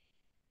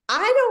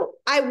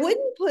 I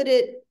wouldn't put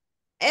it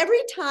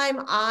every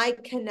time I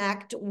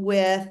connect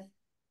with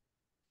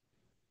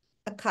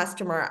a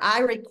customer, I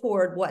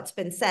record what's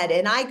been said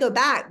and I go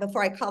back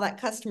before I call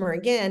that customer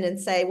again and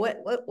say,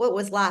 what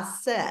was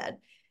last said?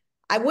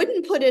 I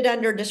wouldn't put it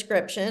under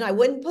description. I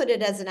wouldn't put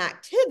it as an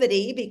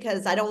activity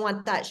because I don't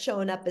want that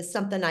showing up as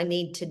something I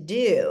need to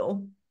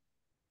do.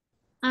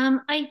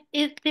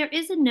 If there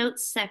is a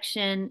notes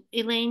section,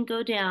 Elaine,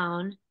 go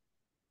down.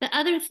 The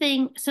other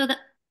thing, so the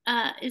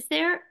is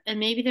there, and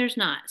maybe there's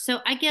not. So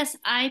I guess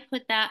I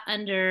put that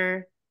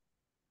under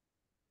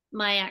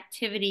my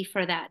activity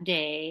for that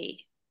day.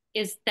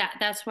 Is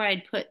that's where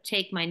I'd put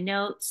take my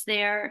notes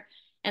there.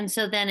 And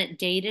so then it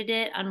dated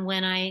it on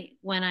when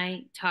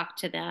I talked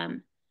to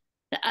them.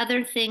 The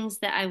other things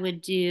that I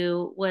would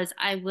do was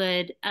I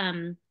would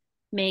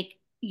make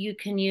you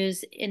can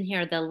use in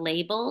here the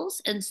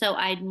labels. And so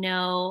I'd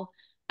know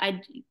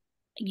I'd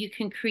you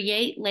can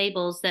create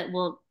labels that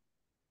will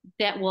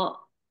that will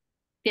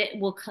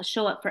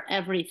show up for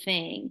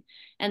everything.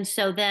 And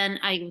so then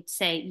I would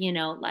say,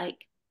 like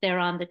they're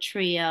on the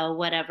trio,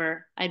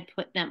 whatever, I'd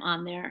put them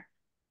on there.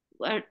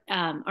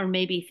 Or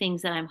maybe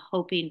things that I'm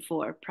hoping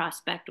for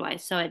prospect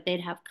wise. So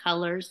they'd have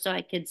colors so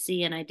I could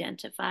see and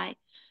identify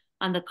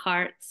on the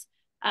carts.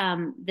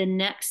 The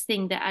next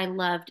thing that I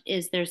loved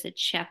is there's a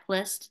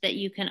checklist that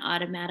you can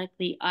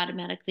automatically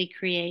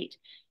create.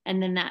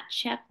 And then that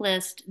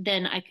checklist,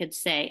 then I could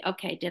say,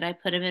 okay, did I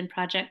put them in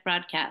project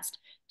broadcast?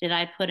 Did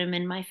I put them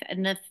in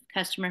the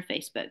customer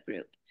Facebook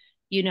group?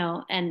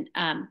 And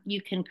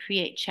you can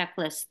create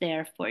checklists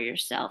there for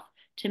yourself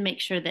to make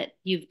sure that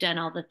you've done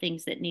all the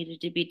things that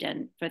needed to be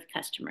done for the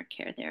customer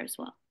care there as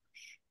well.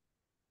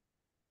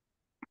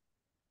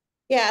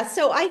 Yeah,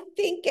 so I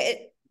think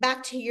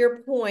back to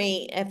your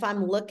point, if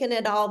I'm looking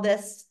at all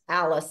this,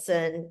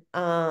 Allison,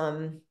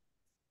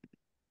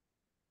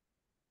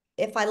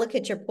 if I look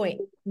at your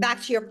point,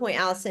 back to your point,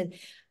 Allison,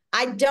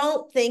 I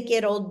don't think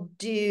it'll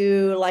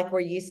do like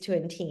we're used to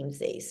in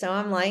Teamsy. So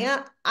I'm like,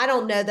 I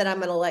don't know that I'm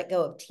going to let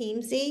go of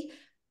Teamsy.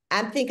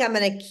 I think I'm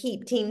going to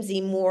keep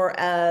Teamsy more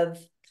of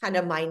kind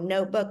of my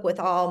notebook with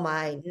all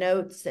my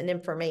notes and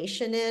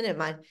information in and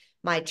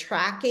my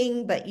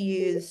tracking, but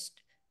use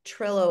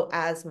Trello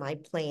as my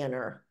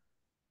planner.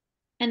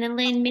 And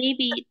Elaine,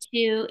 maybe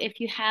too, if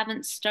you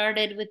haven't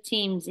started with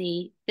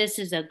Teamsy, this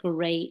is a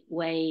great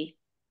way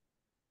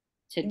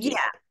to do. Yeah,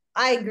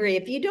 I agree.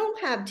 If you don't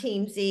have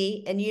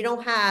Teamsy and you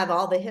don't have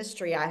all the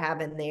history I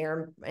have in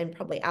there, and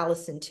probably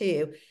Allison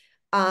too,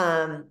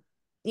 um,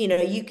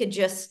 you could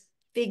just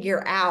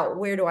figure out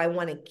where do I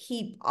want to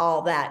keep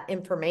all that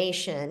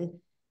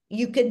information.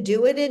 You could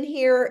do it in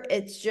here.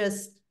 It's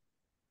just,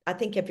 I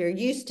think if you're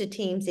used to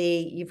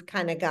Teamsy, you've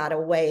kind of got a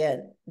way of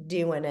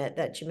doing it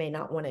that you may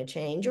not want to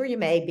change, or you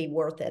may be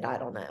worth it. I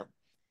don't know.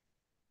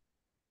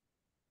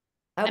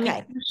 I mean,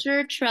 Okay. I'm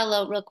sure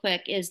Trello, real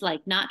quick, is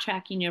like not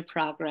tracking your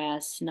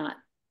progress, not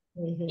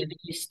Mhm. giving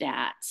you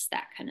stats,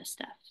 that kind of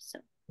stuff. So,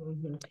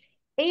 Mhm.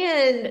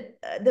 And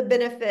the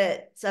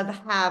benefits of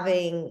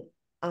having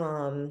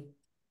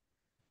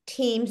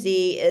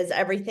Teamsy is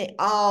everything,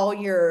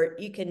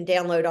 you can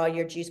download all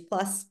your Juice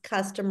Plus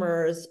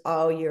customers,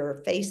 all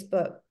your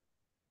Facebook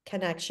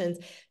connections.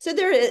 So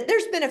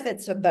there's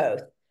benefits of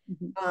both.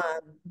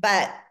 mhm.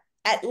 But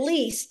at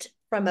least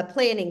from a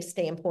planning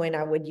standpoint,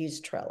 I would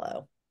use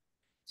Trello.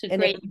 It's a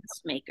And if great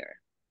maker.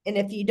 and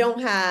if you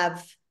don't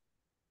have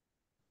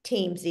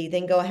Teamsy,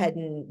 then go ahead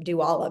and do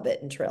all of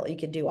it in Trello. You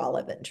could do all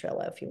of it in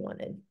Trello if you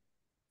wanted.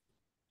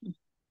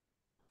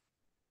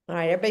 All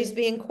right, everybody's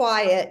being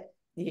quiet.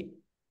 You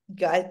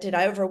guys, did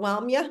I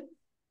overwhelm you?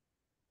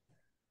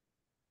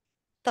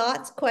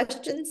 Thoughts,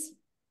 questions?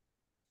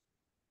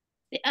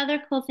 The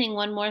other cool thing,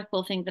 one more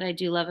cool thing that I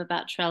do love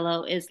about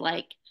Trello is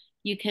like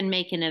you can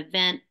make an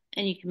event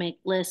and you can make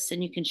lists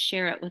and you can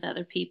share it with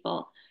other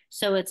people.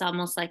 So it's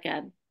almost like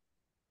Yeah.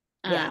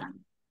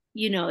 um,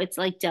 it's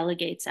like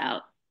delegates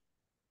out.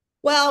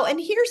 Well, and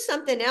here's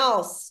something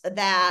else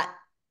that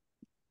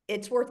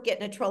it's worth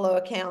getting a Trello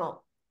account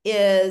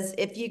is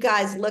if you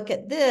guys look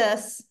at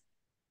this,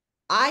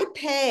 I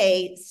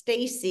pay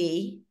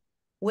Stacy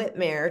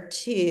Whitmere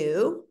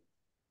to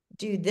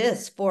do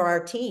this for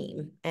our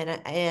team. And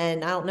I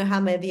don't know how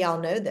many of y'all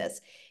know this.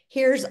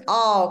 Here's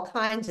all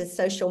kinds of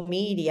social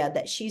media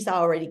that she's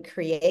already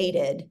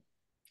created.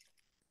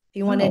 If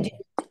you want to do,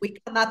 we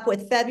come up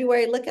with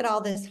February, look at all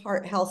this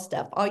heart health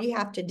stuff. All you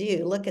have to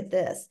do, look at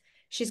this.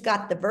 She's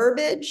got the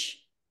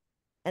verbiage,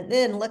 and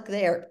then look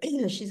there.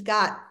 She's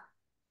got,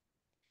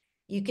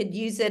 you could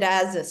use it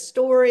as a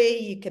story.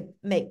 You could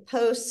make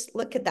posts.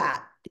 Look at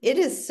that. It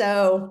is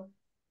so,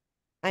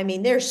 I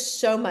mean, there's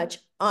so much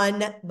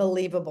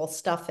unbelievable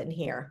stuff in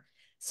here.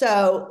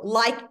 So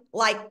like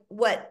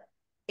what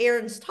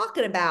Erin's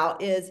talking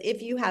about is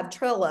if you have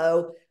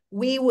Trello,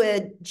 we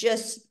would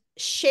just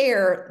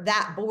share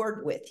that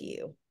board with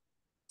you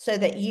so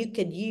that you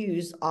could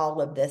use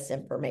all of this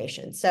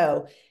information.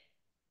 So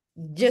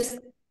just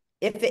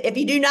if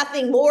you do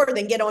nothing more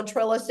than get on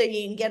Trello so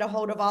you can get a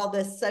hold of all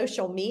this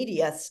social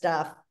media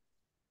stuff,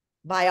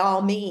 by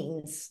all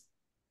means,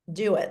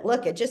 do it.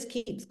 Look, it just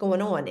keeps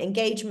going on.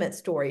 Engagement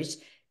stories,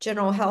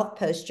 general health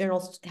posts,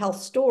 general health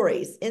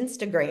stories,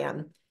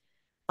 Instagram,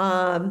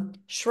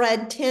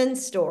 Shred 10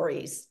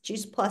 stories,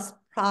 Juice Plus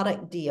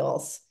product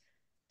deals,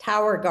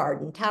 Tower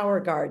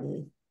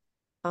Garden.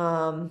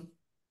 And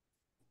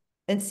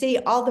see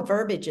all the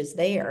verbiage is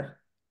there.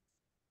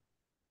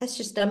 That's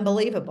just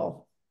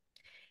unbelievable.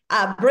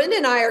 Brenda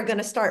and I are going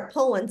to start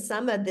pulling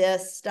some of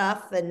this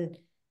stuff and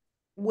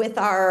with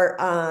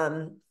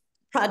our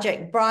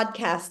project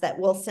broadcast that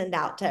we'll send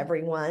out to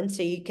everyone.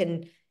 So you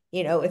can,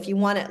 you know, if you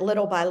want it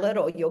little by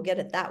little, you'll get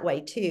it that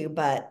way too.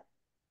 But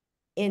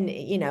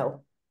you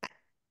know,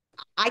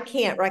 I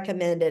can't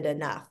recommend it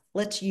enough.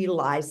 Let's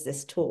utilize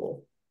this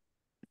tool.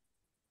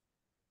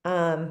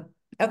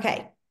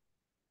 Okay,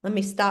 let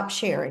me stop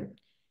sharing.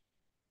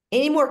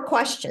 Any more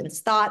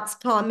questions, thoughts,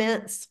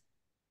 comments?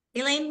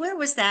 Elaine, where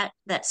was that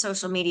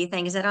social media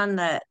thing? Is that on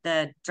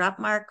the drop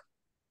mark,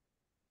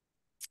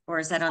 or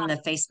is that on the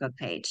Facebook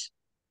page?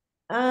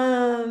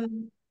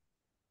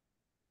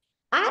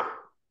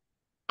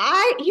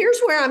 Here's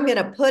where I'm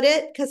gonna put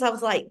it because I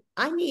was like,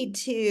 I need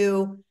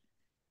to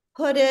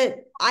put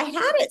it. I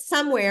had it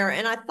somewhere,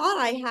 and I thought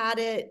I had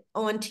it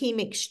on Team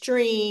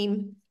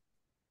Extreme.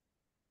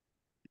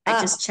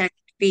 I just checked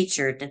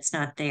featured. It's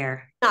not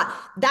there.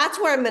 That's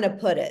where I'm gonna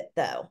put it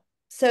though,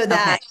 so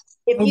that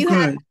Okay. if you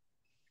have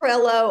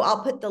Trello,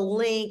 I'll put the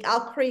link.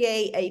 I'll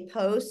create a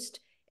post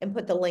and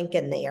put the link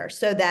in there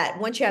so that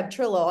once you have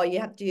Trello, all you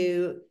have to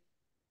do,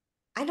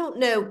 I don't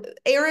know,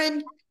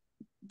 Erin,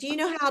 do you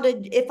know how to,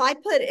 if I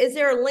put, is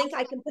there a link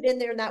I can put in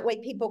there and that way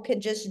people can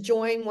just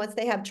join once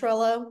they have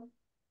Trello?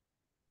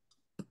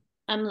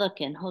 I'm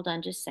looking. Hold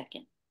on just a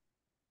second.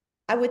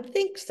 I would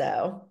think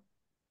so.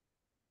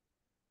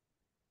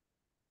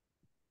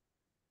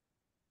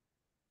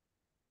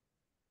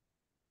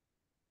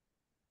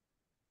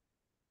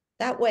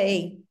 That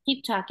way.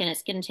 Keep talking.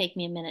 It's going to take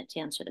me a minute to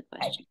answer the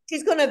question.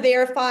 She's going to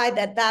verify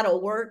that that'll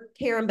work,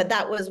 Karen, but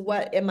that was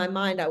what in my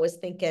mind I was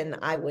thinking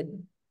I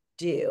would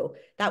do.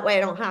 That way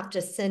I don't have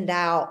to send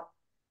out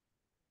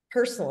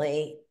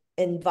personally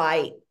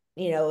invite,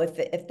 you know,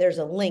 if there's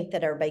a link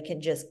that everybody can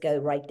just go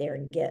right there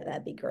and get,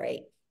 that'd be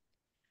great.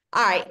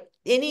 All right.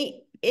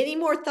 Any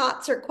more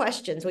thoughts or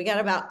questions? We got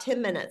about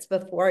 10 minutes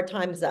before our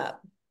time's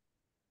up.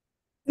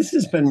 This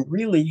has been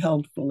really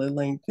helpful,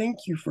 Elaine. Thank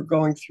you for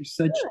going through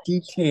such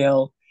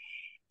detail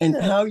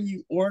and how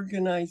you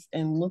organize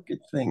and look at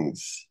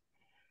things.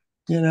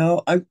 You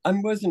know, I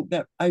wasn't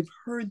that, I've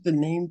heard the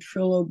name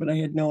Trello, but I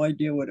had no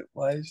idea what it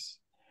was.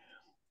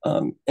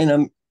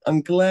 And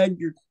I'm glad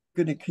you're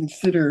going to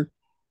consider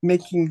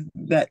making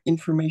that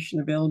information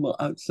available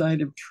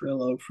outside of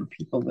Trello for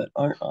people that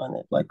aren't on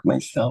it, like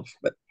myself.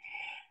 But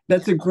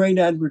that's a great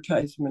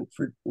advertisement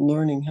for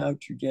learning how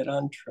to get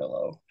on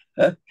Trello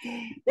and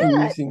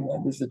using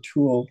that as a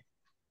tool.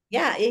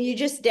 Yeah, you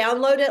just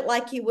download it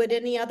like you would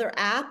any other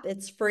app.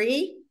 It's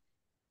free.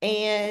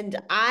 And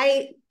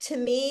to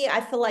me,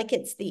 I feel like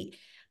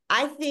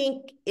I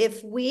think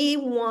if we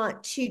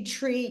want to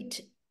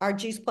treat our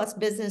Juice Plus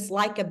business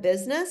like a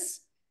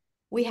business,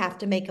 we have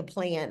to make a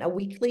plan, a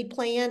weekly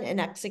plan,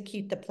 and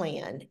execute the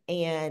plan.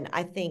 And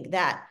I think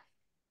that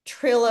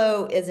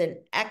Trello is an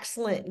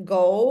excellent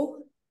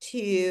goal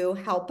to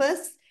help us.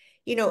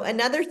 You know,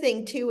 another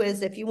thing too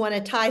is if you want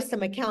to tie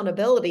some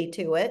accountability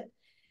to it,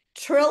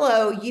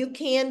 Trello, you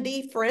can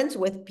be friends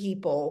with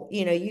people.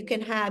 You know, you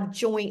can have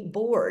joint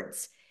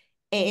boards.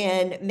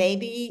 And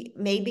maybe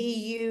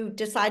you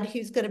decide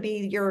who's going to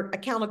be your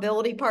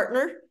accountability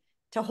partner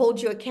to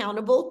hold you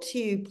accountable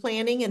to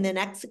planning and then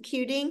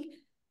executing,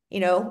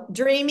 you know,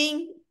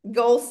 dreaming,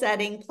 goal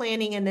setting,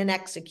 planning, and then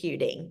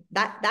executing.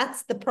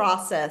 That's the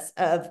process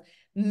of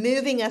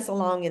moving us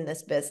along in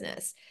this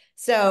business.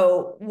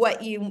 So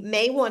what you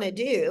may want to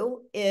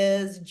do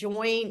is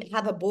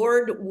have a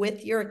board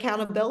with your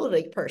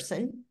accountability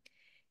person,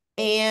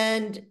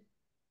 and,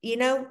 you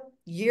know,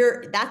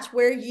 that's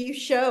where you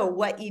show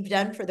what you've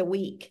done for the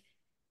week.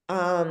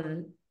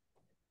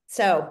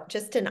 So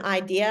just an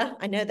idea.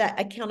 I know that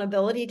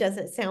accountability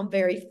doesn't sound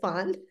very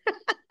fun,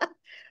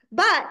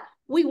 but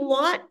if we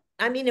want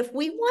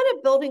to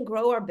build and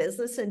grow our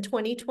business in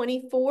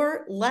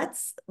 2024,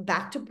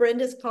 back to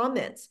Brenda's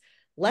comments,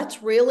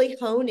 Let's really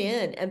hone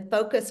in and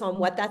focus on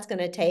what that's going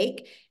to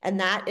take. And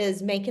that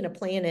is making a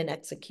plan and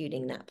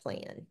executing that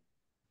plan.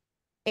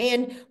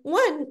 And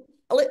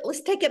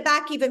let's take it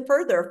back even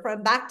further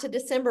from back to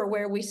December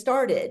where we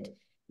started,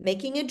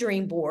 making a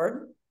dream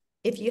board.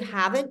 If you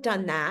haven't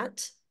done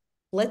that,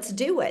 let's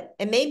do it.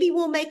 And maybe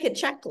we'll make a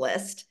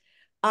checklist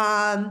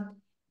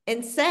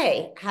and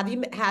say, have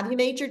you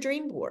made your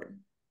dream board?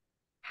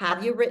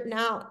 Have you written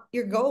out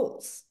your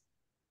goals?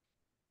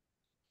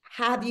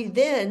 Have you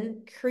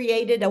then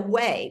created a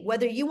way,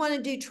 whether you want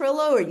to do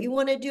Trello or you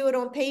want to do it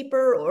on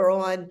paper or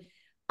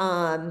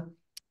on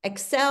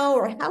Excel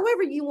or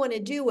however you want to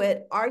do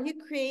it, are you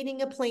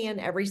creating a plan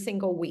every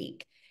single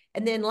week?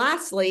 And then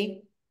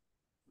lastly,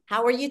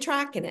 how are you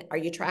tracking it? Are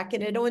you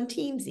tracking it on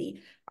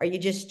Teamsy? Are you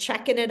just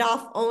checking it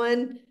off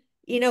on,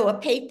 a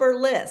paper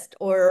list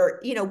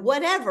or,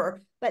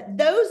 whatever? But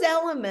those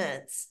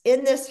elements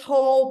in this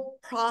whole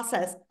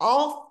process,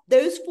 all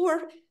those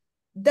four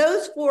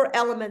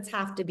elements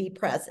have to be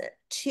present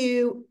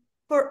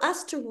for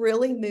us to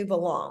really move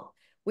along.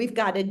 We've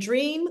got a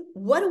dream.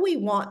 What do we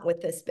want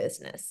with this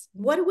business?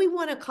 What do we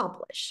want to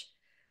accomplish?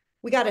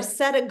 We got to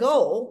set a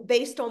goal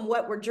based on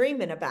what we're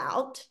dreaming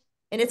about,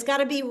 and it's got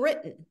to be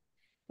written.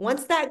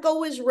 Once that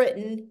goal is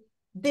written,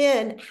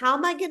 then how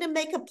am I going to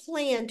make a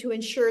plan to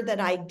ensure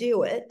that I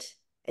do it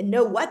and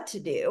know what to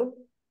do?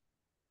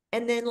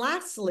 And then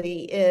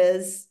lastly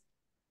is,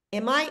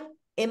 am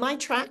I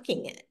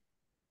tracking it?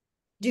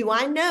 Do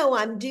I know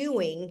I'm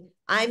doing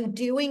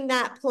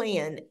that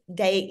plan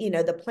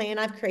the plan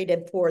I've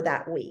created for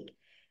that week?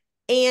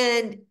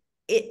 And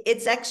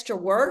it's extra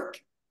work,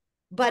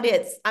 but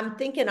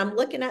I'm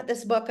looking at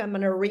this book I'm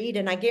going to read,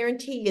 and I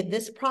guarantee you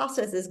this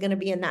process is going to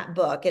be in that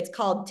book. It's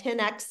called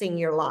 10Xing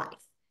Your Life.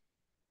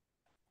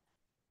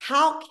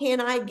 How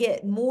can I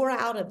get more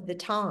out of the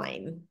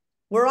time?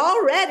 We're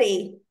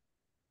already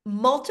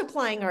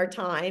multiplying our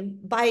time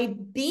by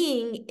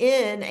being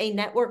in a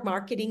network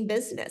marketing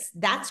business.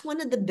 That's one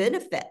of the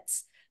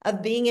benefits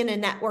of being in a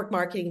network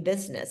marketing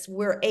business.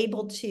 We're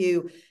able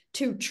to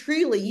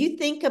truly, you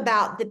think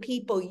about the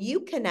people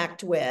you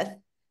connect with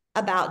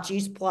about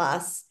Juice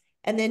Plus,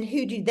 and then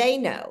who do they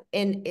know?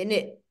 And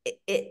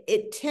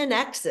it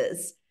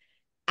 10x's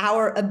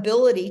our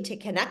ability to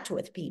connect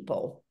with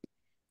people.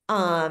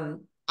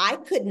 I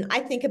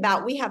think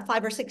about, we have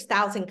 5,000 or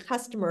 6,000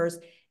 customers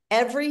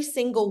every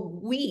single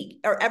week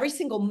or every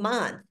single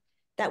month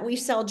that we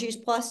sell Juice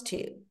Plus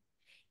to.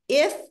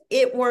 If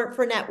it weren't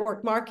for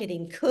network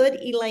marketing, could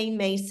Elaine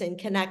Mason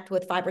connect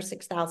with 5,000 or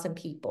 6,000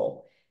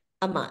 people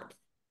a month?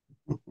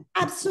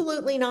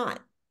 Absolutely not.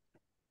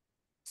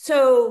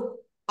 So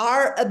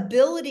our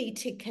ability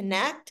to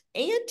connect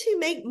and to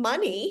make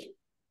money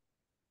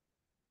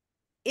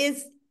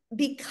is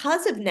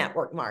because of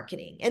network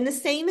marketing. And the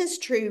same is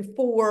true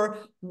for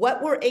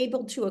what we're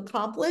able to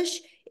accomplish.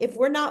 If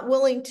we're not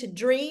willing to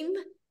dream,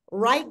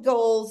 write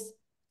goals,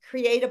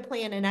 create a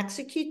plan, and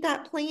execute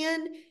that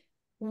plan,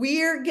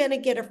 we're going to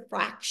get a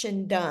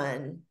fraction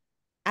done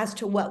as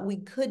to what we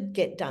could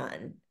get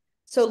done.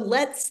 So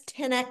let's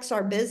 10x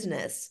our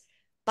business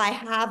by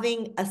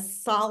having a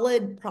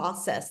solid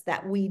process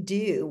that we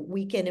do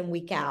week in and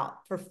week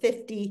out for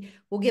 50.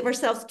 We'll give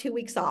ourselves 2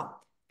 weeks off,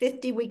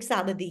 50 weeks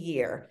out of the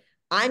year.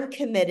 I'm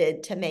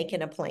committed to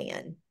making a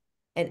plan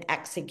and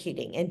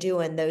executing and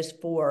doing those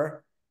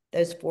four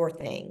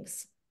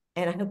things.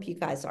 And I hope you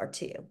guys are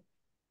too.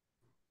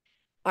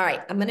 All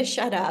right, I'm going to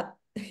shut up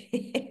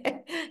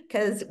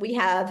because we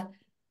have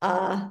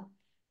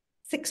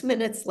 6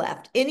 minutes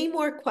left. Any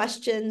more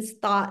questions,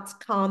 thoughts,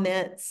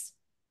 comments?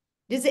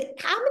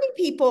 How many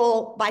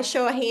people, by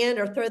show of hand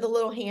or throw the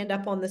little hand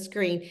up on the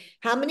screen,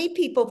 how many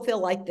people feel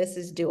like this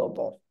is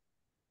doable?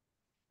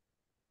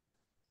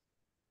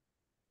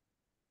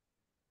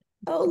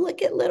 Oh,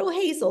 look at little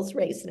Hazel's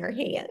raising her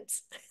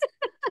hands.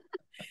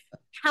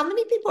 How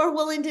many people are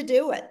willing to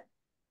do it?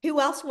 Who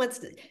else wants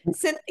to?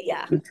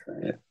 Cynthia.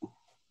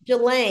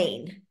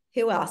 Jelaine.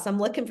 Who else? I'm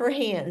looking for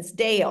hands.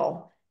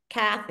 Dale,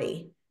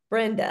 Kathy,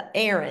 Brenda,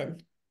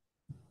 Aaron.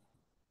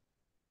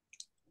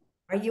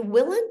 Are you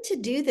willing to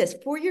do this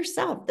for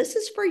yourself? This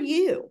is for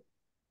you.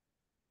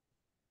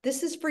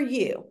 This is for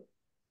you.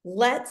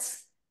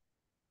 Let's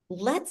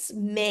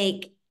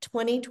make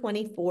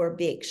 2024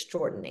 be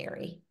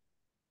extraordinary.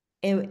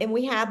 And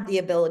we have the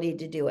ability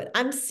to do it.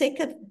 I'm sick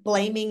of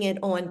blaming it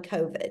on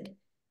COVID.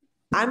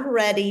 I'm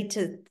ready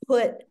to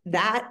put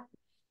that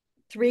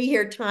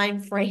 3-year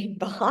time frame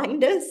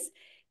behind us,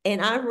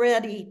 and I'm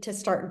ready to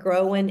start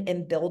growing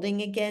and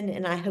building again.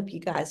 And I hope you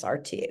guys are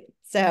too.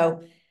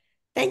 So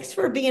thanks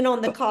for being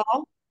on the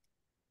call.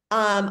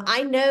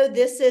 I know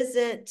this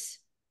isn't,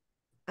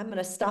 I'm going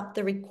to stop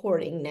the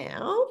recording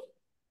now.